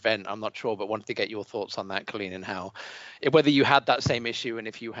enough of an event, I'm not sure, but wanted to get your thoughts on that, Colleen, and whether you had that same issue and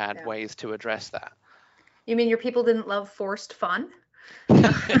if you had ways to address that. You mean your people didn't love forced fun?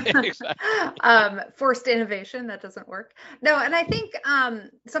 Forced innovation, that doesn't work. No, and I think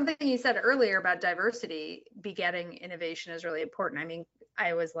something you said earlier about diversity begetting innovation is really important. I mean,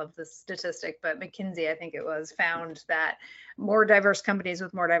 I always love this statistic, but McKinsey, I think it was, found that more diverse companies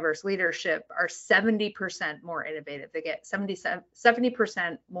with more diverse leadership are 70% more innovative. They get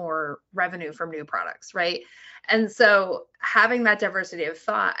 70% more revenue from new products, right? And so having that diversity of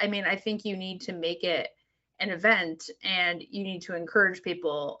thought, I mean, I think you need to make it an event and you need to encourage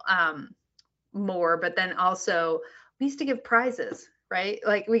people more, but then also we used to give prizes, right?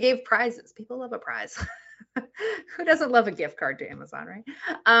 Like we gave prizes. People love a prize. Who doesn't love a gift card to Amazon,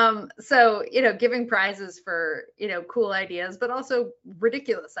 right? So, giving prizes for, cool ideas, but also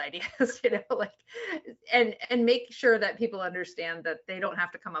ridiculous ideas, like, and make sure that people understand that they don't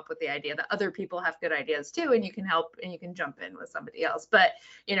have to come up with the idea, that other people have good ideas too, and you can help and you can jump in with somebody else. But,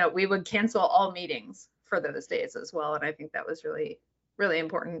 we would cancel all meetings for those days as well. And I think that was really, really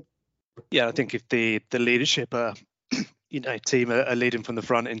important. Yeah, I think if the leadership team are leading from the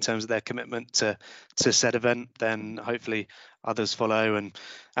front in terms of their commitment to said event, then hopefully others follow, and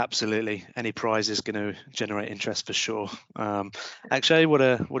absolutely any prize is going to generate interest for sure. Akshay, what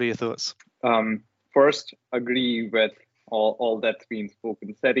are your thoughts? First, agree with all that's been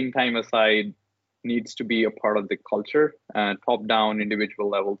spoken. Setting time aside needs to be a part of the culture, top-down, individual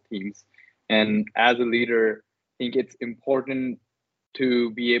level teams. And as a leader, I think it's important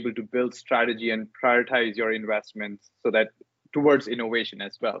to be able to build strategy and prioritize your investments so that towards innovation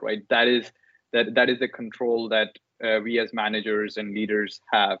as well, right? That is the control that we as managers and leaders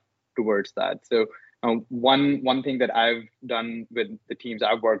have towards that. So one thing that I've done with the teams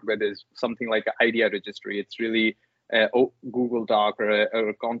I've worked with is something like an idea registry. It's really a Google Doc or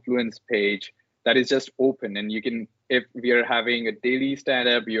a Confluence page that is just open, and you can, if we are having a daily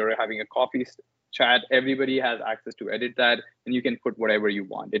stand-up, you're having a coffee chat, everybody has access to edit that, and you can put whatever you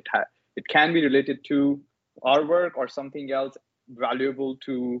want. It can be related to our work or something else valuable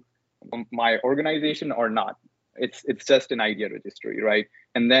to my organization or not. It's just an idea registry, right?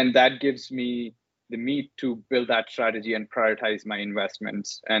 And then that gives me the meat to build that strategy and prioritize my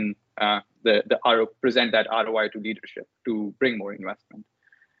investments and present that ROI to leadership to bring more investment.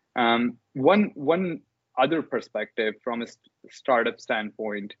 One other perspective from a startup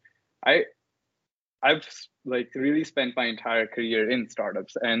standpoint, I've really spent my entire career in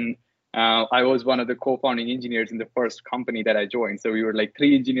startups, and I was one of the co-founding engineers in the first company that I joined. So we were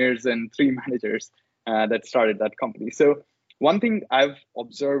 3 engineers and 3 managers that started that company. So one thing I've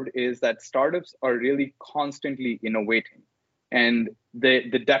observed is that startups are really constantly innovating, and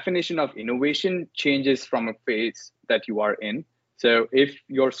the definition of innovation changes from a phase that you are in. So if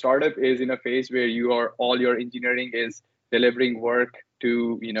your startup is in a phase where all your engineering is delivering work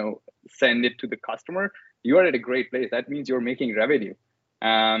to send it to the customer, you are at a great place. That means you're making revenue.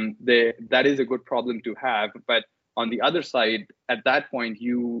 That is a good problem to have. But on the other side, at that point,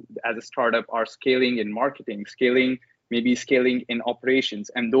 you as a startup are scaling in marketing, scaling in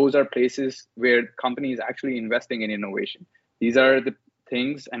operations. And those are places where companies actually investing in innovation. These are the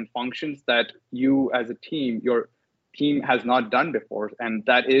things and functions that you as a team, team has not done before. And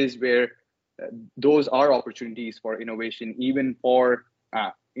that is where those are opportunities for innovation, even for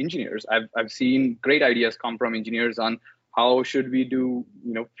engineers. I've seen great ideas come from engineers on how should we do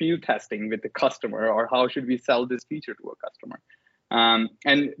field testing with the customer, or how should we sell this feature to a customer.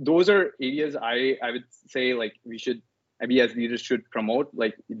 And those are areas I would say like we as leaders should promote.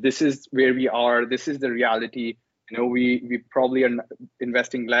 Like, this is where we are. This is the reality. We probably are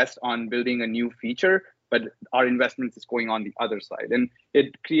investing less on building a new feature, but our investment is going on the other side. And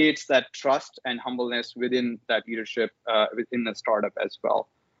it creates that trust and humbleness within that leadership within the startup as well.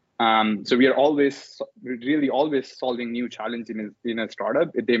 So we are really always solving new challenges in a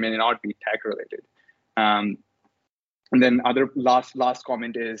startup. They may not be tech related. And then other last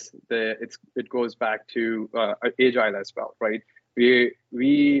comment is it goes back to agile as well, right?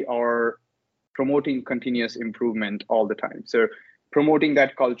 We are promoting continuous improvement all the time. So promoting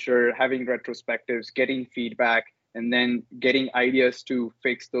that culture, having retrospectives, getting feedback, and then getting ideas to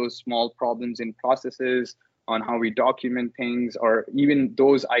fix those small problems in processes, on how we document things, or even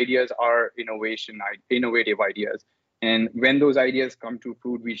those ideas are innovative ideas. And when those ideas come to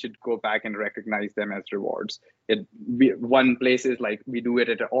fruit, we should go back and recognize them as rewards. One place is like we do it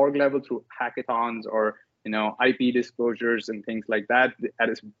at an org level through hackathons or IP disclosures and things like that.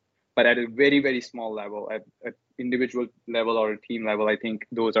 But at a very, very small level, at individual level or a team level, I think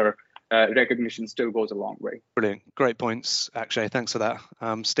those are recognition still goes a long way. Brilliant, great points, Akshay. Thanks for that.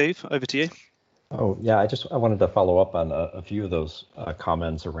 Steve, over to you. Oh, yeah, I wanted to follow up on a few of those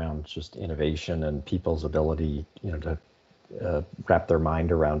comments around just innovation and people's ability, to wrap their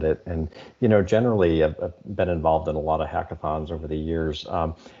mind around it. And, generally I've been involved in a lot of hackathons over the years.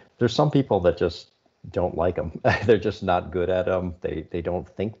 There's some people that just don't like them. They're just not good at them. They don't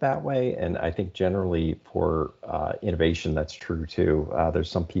think that way. And I think generally for innovation, that's true too. There's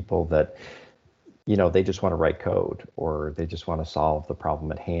some people that they just want to write code, or they just want to solve the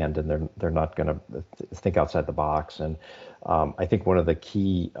problem at hand, and they're not going to think outside the box. And I think one of the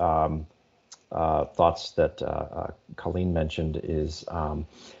key thoughts that Colleen mentioned is,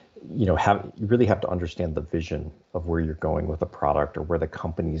 you really have to understand the vision of where you're going with a product, or where the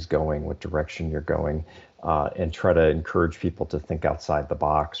company's going, what direction you're going, and try to encourage people to think outside the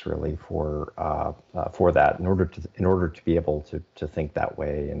box, really, for that, in order to be able to think that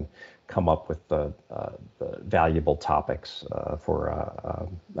way and come up with the valuable topics for a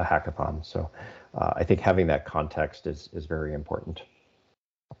hackathon. So I think having that context is very important.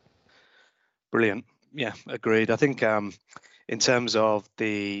 Brilliant. Yeah, agreed. I think in terms of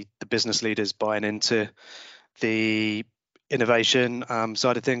the business leaders buying into the innovation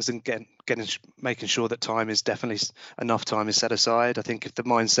side of things, and making sure that enough time is set aside. I think if the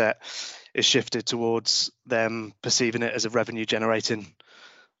mindset is shifted towards them perceiving it as a revenue generating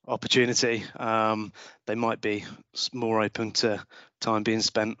opportunity, they might be more open to time being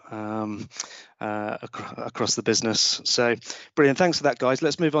spent across the business. So brilliant. Thanks for that, guys.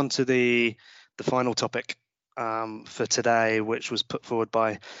 Let's move on to the final topic for today, which was put forward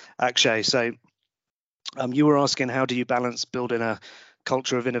by Akshay. So you were asking, how do you balance building a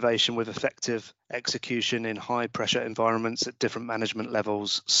culture of innovation with effective execution in high pressure environments at different management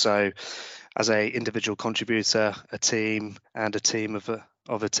levels? So as a individual contributor, a team, and a team of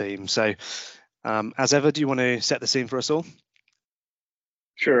a team. So as ever, do you want to set the scene for us all?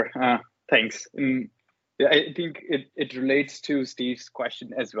 Sure. Thanks. I think it relates to Steve's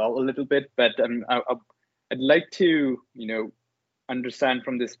question as well a little bit, but I'd like to understand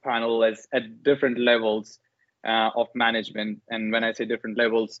from this panel as at different levels of management. And when I say different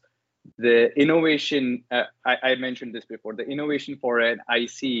levels, the innovation, I mentioned this before, the innovation for an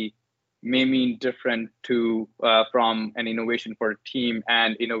IC may mean different from an innovation for a team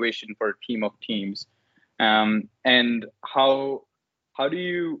and innovation for a team of teams. And how do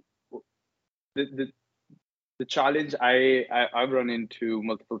you, the challenge I've run into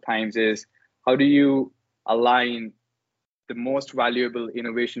multiple times is, how do you align the most valuable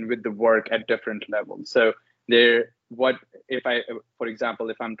innovation with the work at different levels? So for example,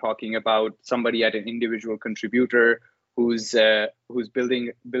 if I'm talking about somebody at an individual contributor who's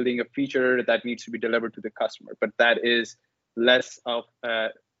building a feature that needs to be delivered to the customer, but that is less of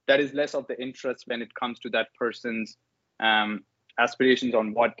the interest when it comes to that person's aspirations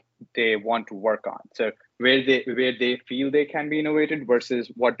on what they want to work on. So where they feel they can be innovated versus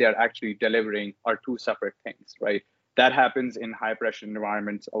what they are actually delivering are two separate things, right? That happens in high pressure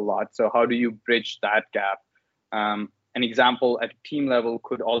environments a lot. So how do you bridge that gap? An example at team level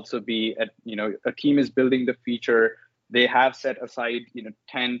could also be a team is building the feature. they have set aside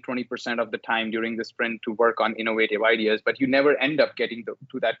 10-20% of the time during the sprint to work on innovative ideas, but you never end up getting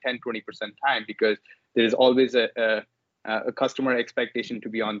to that 10-20% time, because there's always a customer expectation to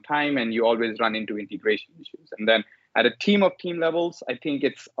be on time, and you always run into integration issues. And then at a team levels, I think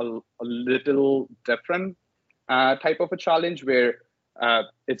it's a little different type of a challenge, where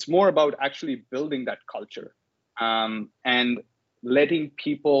it's more about actually building that culture and letting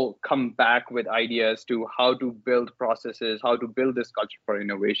people come back with ideas to how to build processes, how to build this culture for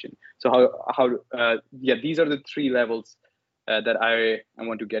innovation. So these are the three levels that I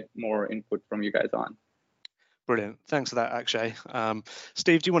want to get more input from you guys on. Brilliant. Thanks for that, Akshay.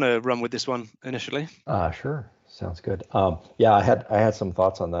 Steve, do you want to run with this one initially? Sure. Sounds good. Yeah, I had some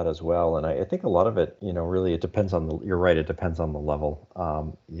thoughts on that as well, and I think a lot of it, really it depends on you're right, it depends on the level.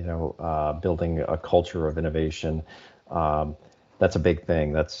 Building a culture of innovation, that's a big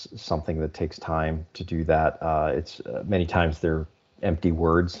thing. That's something that takes time to do that. It's many times they're empty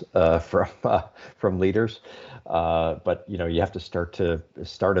words from leaders, but you have to start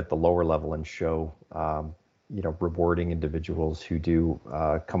at the lower level and show rewarding individuals who do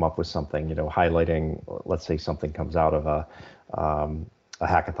come up with something, highlighting, let's say something comes out of a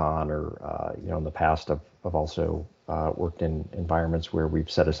hackathon, or in the past I've also worked in environments where we've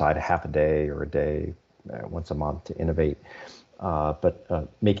set aside a half a day or a day once a month to innovate. But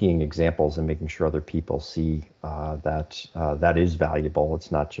making examples and making sure other people see that is valuable.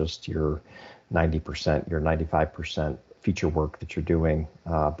 It's not just your 90%, your 95% feature work that you're doing,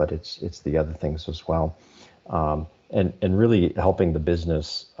 but it's the other things as well. And really helping the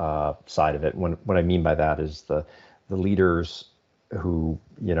business side of it. What I mean by that is the leaders who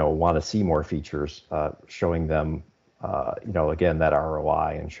want to see more features, showing them again that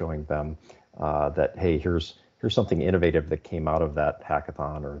ROI, and showing them that, hey, here's something innovative that came out of that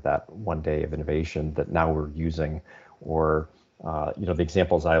hackathon or that one day of innovation that now we're using. Or the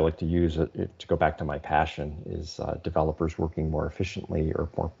examples I like to use to go back to my passion is developers working more efficiently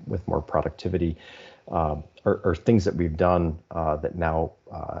or with more productivity, or things that we've done that now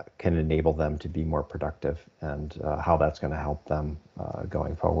can enable them to be more productive, and how that's going to help them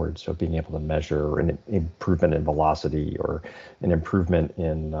going forward. So being able to measure an improvement in velocity or an improvement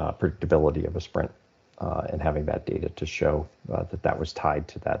in predictability of a sprint, and having that data to show that was tied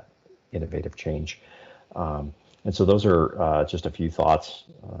to that innovative change. And so those are just a few thoughts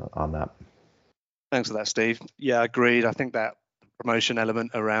on that. Thanks for that, Steve. Yeah, agreed. I think that promotion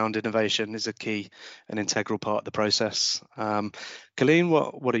element around innovation is a key and integral part of the process. Colleen,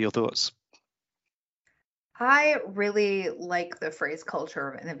 what are your thoughts? I really like the phrase culture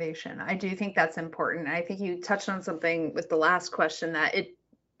of innovation. I do think that's important. I think you touched on something with the last question, that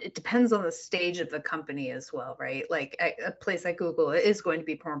it depends on the stage of the company as well, right? Like a place like Google is going to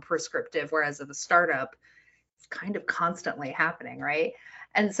be more prescriptive, whereas at a startup, it's kind of constantly happening, right?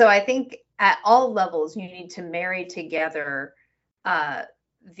 And so I think at all levels, you need to marry together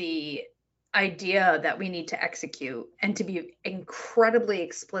the idea that we need to execute, and to be incredibly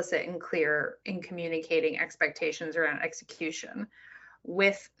explicit and clear in communicating expectations around execution,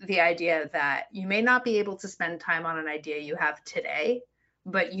 with the idea that you may not be able to spend time on an idea you have today,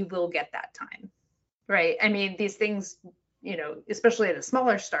 but you will get that time, right? I mean, these things, especially at a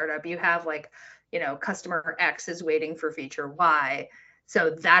smaller startup, you have customer X is waiting for feature Y. So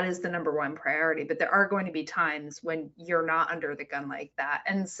that is the number one priority, but there are going to be times when you're not under the gun like that.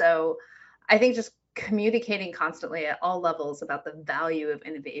 And so I think just communicating constantly at all levels about the value of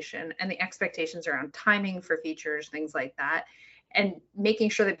innovation and the expectations around timing for features, things like that, and making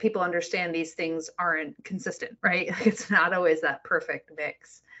sure that people understand these things aren't consistent, right? It's not always that perfect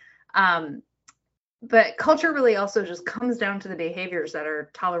mix. But culture really also just comes down to the behaviors that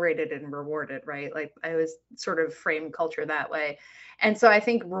are tolerated and rewarded, right? Like I always sort of frame culture that way. And so I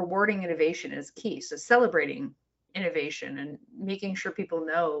think rewarding innovation is key. So celebrating innovation and making sure people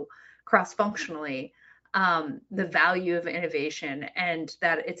know cross-functionally the value of innovation, and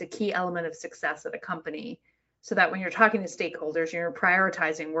that it's a key element of success at a company. So that when you're talking to stakeholders, you're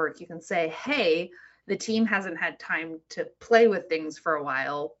prioritizing work, you can say, hey, the team hasn't had time to play with things for a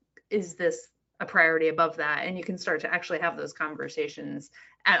while. Is this a priority above that? And you can start to actually have those conversations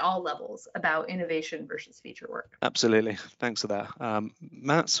at all levels about innovation versus feature work. Absolutely. Thanks for that.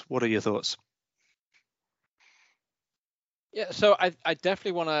 Matt, what are your thoughts? Yeah, so I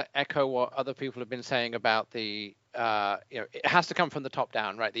definitely want to echo what other people have been saying about the, it has to come from the top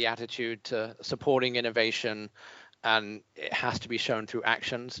down, right? The attitude to supporting innovation, and it has to be shown through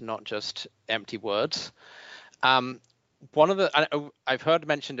actions, not just empty words. I've heard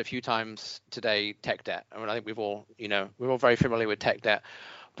mentioned a few times today, tech debt. I mean, I think we're all very familiar with tech debt,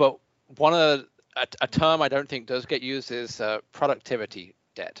 but one of a term I don't think does get used is productivity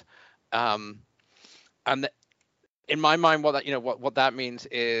debt. And in my mind, what that means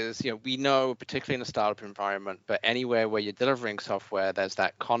is, we know, particularly in a startup environment, but anywhere where you're delivering software, there's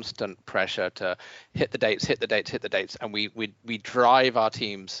that constant pressure to hit the dates, and we drive our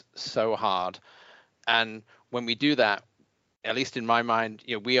teams so hard. And when we do that, at least in my mind,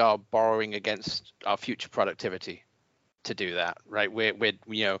 we are borrowing against our future productivity to do that, right? We're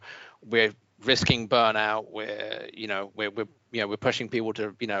risking burnout. We're pushing people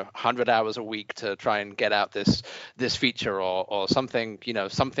to 100 hours a week to try and get out this feature or something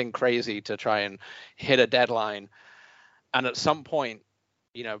something crazy to try and hit a deadline. And at some point,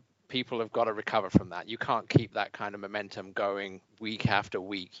 people have got to recover from that. You can't keep that kind of momentum going week after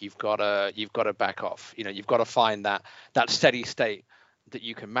week. You've got to back off. You've got to find that steady state that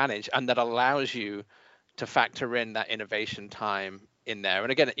you can manage and that allows you to factor in that innovation time in there.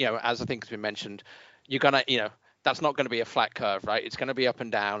 And again, as I think has been mentioned, you're gonna, that's not going to be a flat curve, right? It's going to be up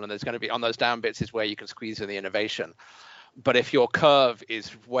and down, and there's going to be on those down bits is where you can squeeze in the innovation. But if your curve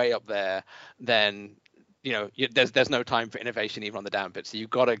is way up there, then there's no time for innovation even on the down bits. So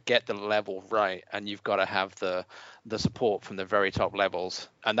you've got to get the level right, and you've got to have the support from the very top levels,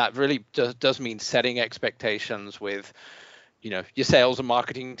 and that really does mean setting expectations with your sales and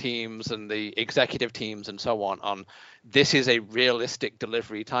marketing teams and the executive teams and so on this is a realistic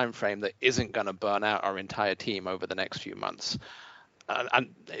delivery time frame that isn't going to burn out our entire team over the next few months.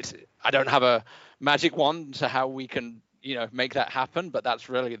 And I don't have a magic wand to how we can make that happen, but that's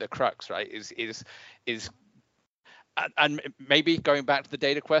really the crux, right? Is and maybe going back to the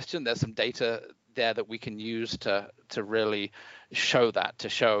data question, there's some data there that we can use to really show that,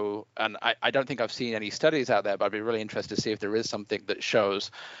 and I don't think I've seen any studies out there, but I'd be really interested to see if there is something that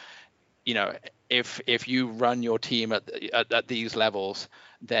shows, if you run your team at these levels,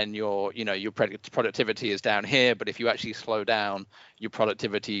 then your productivity is down here, but if you actually slow down, your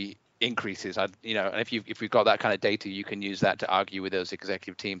productivity increases. And if we've got that kind of data, you can use that to argue with those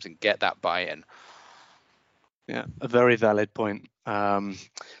executive teams and get that buy-in. Yeah, a very valid point.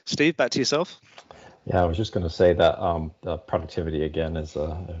 Steve, back to yourself. Yeah, I was just going to say that the productivity, again, is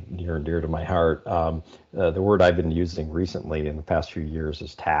near and dear to my heart. The word I've been using recently in the past few years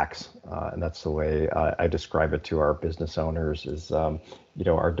is tax, and that's the way I describe it to our business owners is,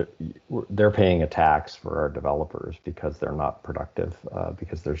 they're paying a tax for our developers because they're not productive,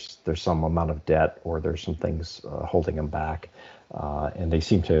 because there's some amount of debt or there's some things holding them back, and they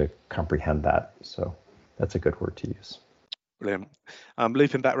seem to comprehend that. So that's a good word to use. Brilliant.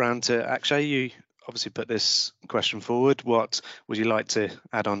 Looping back around to Akshay, you obviously put this question forward. What would you like to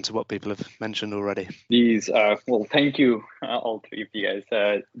add on to what people have mentioned already? Well, thank you, all three of you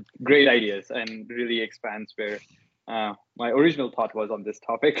guys. Great ideas, and really expands where my original thought was on this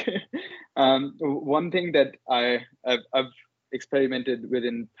topic. One thing that I've experimented with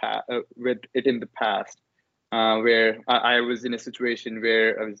it in the past, where I was in a situation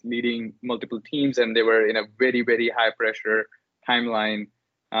where I was leading multiple teams and they were in a very, very high pressure timeline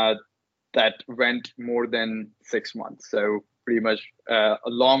that went more than 6 months. So pretty much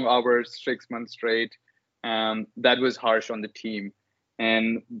long hours, 6 months straight. That was harsh on the team.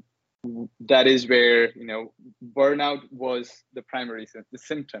 And that is where, burnout was the primary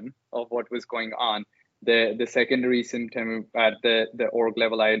symptom of what was going on. The secondary symptom at the org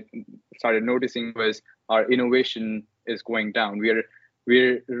level I started noticing was our innovation is going down.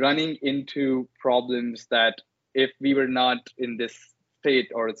 We're running into problems that if we were not in this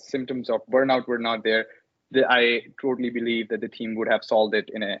state or symptoms of burnout were not there, I totally believe that the team would have solved it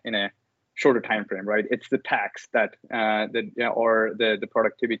in a shorter time frame, right? It's the tax or the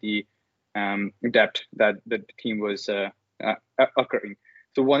productivity debt that the team was occurring.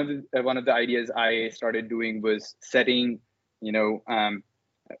 So one of the ideas I started doing was setting,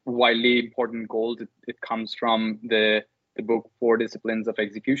 widely important goals. It comes from the book 4 Disciplines of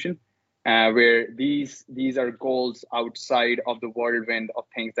Execution, where these are goals outside of the whirlwind of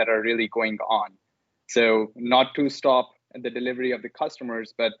things that are really going on. So not to stop the delivery of the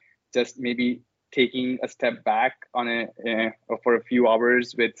customers, but just maybe taking a step back for a few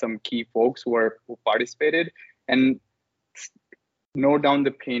hours with some key folks who participated and note down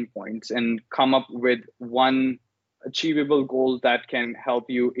the pain points and come up with one achievable goal that can help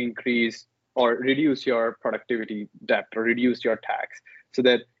you increase or reduce your productivity debt or reduce your tax, so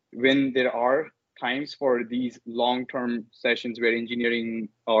that when there are times for these long-term sessions where engineering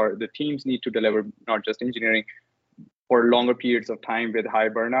or the teams need to deliver, not just engineering, for longer periods of time with high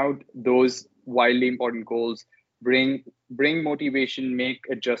burnout, those wildly important goals bring motivation, make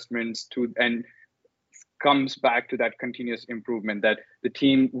adjustments to, and comes back to that continuous improvement, that the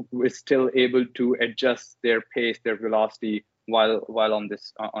team is still able to adjust their pace, their velocity while on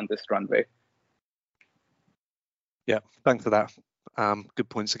this runway. Yeah, thanks for that. Good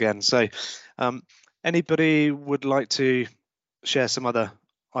points again. So anybody would like to share some other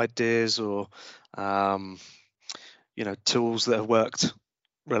ideas or tools that have worked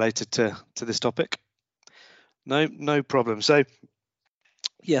related to this topic? No problem. So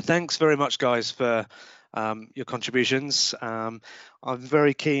yeah, thanks very much, guys, for your contributions. I'm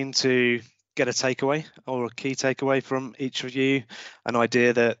very keen to get a takeaway or a key takeaway from each of you, an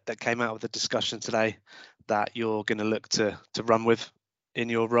idea that came out of the discussion today that you're going to look to run with in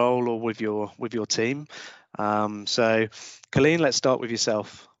your role or with your team. So Colleen, let's start with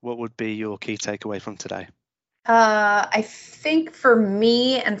yourself. What would be your key takeaway from today? I think for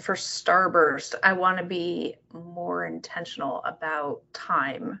me and for Starburst, I want to be more intentional about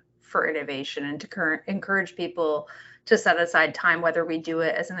time for innovation and to encourage people to set aside time, whether we do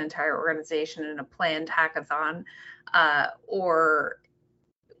it as an entire organization in a planned hackathon, or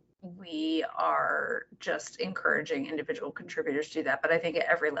we are just encouraging individual contributors to do that. But I think at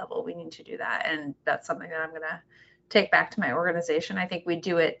every level we need to do that. And that's something that I'm going to take back to my organization. I think we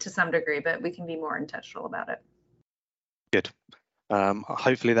do it to some degree, but we can be more intentional about it. Good.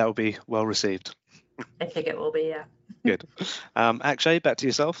 Hopefully that will be well received. I think it will be, yeah. Good. Akshay, back to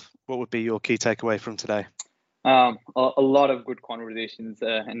yourself. What would be your key takeaway from today? A lot of good conversations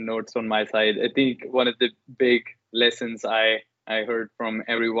and notes on my side. I think one of the big lessons I heard from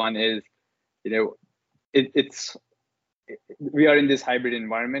everyone is, we are in this hybrid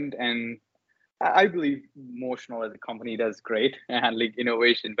environment, and I believe Motional as a company does great handling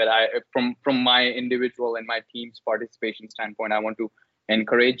innovation, but from my individual and my team's participation standpoint, I want to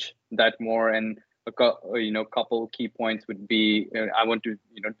encourage that more. And couple key points would be, I want to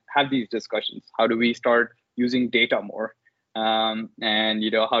have these discussions. How do we start using data more? And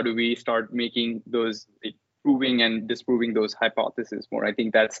how do we start making those proving and disproving those hypotheses more? I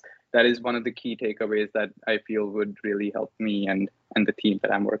think that is one of the key takeaways that I feel would really help me and the team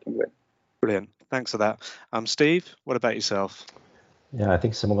that I'm working with. Brilliant. Thanks for that. Steve, what about yourself? Yeah, I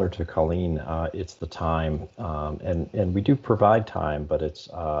think similar to Colleen, it's the time, and we do provide time, but it's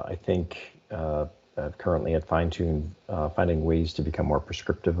I think currently at FineTune, finding ways to become more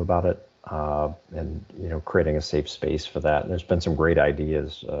prescriptive about it, and creating a safe space for that. And there's been some great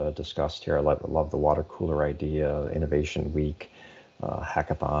ideas discussed here. I love the water cooler idea, Innovation Week,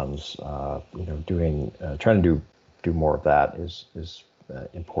 hackathons. Trying to do more of that is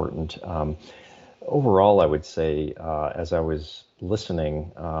important. Overall, I would say, as I was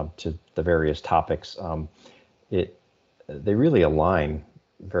listening to the various topics, they really align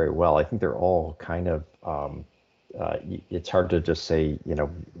very well. I think they're all kind of, it's hard to just say,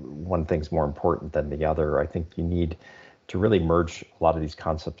 one thing's more important than the other. I think you need to really merge a lot of these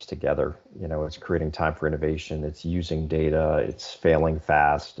concepts together. It's creating time for innovation, it's using data, it's failing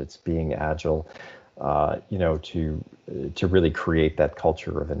fast, it's being agile. To really create that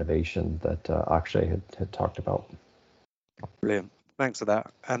culture of innovation that Akshay had talked about. Brilliant. Thanks for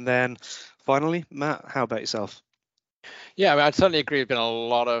that. And then finally, Matt, how about yourself? Yeah, I'd certainly agree. There's been a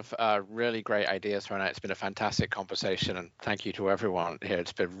lot of really great ideas thrown out. It's been a fantastic conversation, and thank you to everyone here.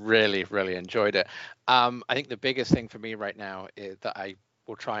 It's been really, really enjoyed it. I think the biggest thing for me right now is that I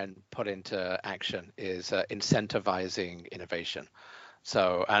will try and put into action is incentivizing innovation.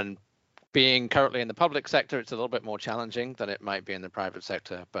 So, and being currently in the public sector, it's a little bit more challenging than it might be in the private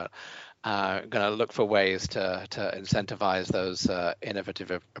sector, but I'm going to look for ways to incentivize those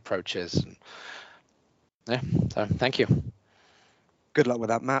innovative approaches. And, yeah, so thank you. Good luck with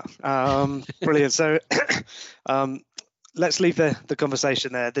that, Matt. Brilliant. So let's leave the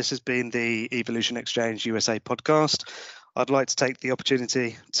conversation there. This has been the Evolution Exchange USA podcast. I'd like to take the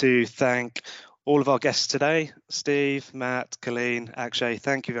opportunity to thank all of our guests today, Steve, Matt, Colleen, Akshay.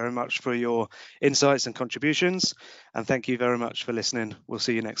 Thank you very much for your insights and contributions. And thank you very much for listening. We'll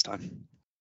see you next time.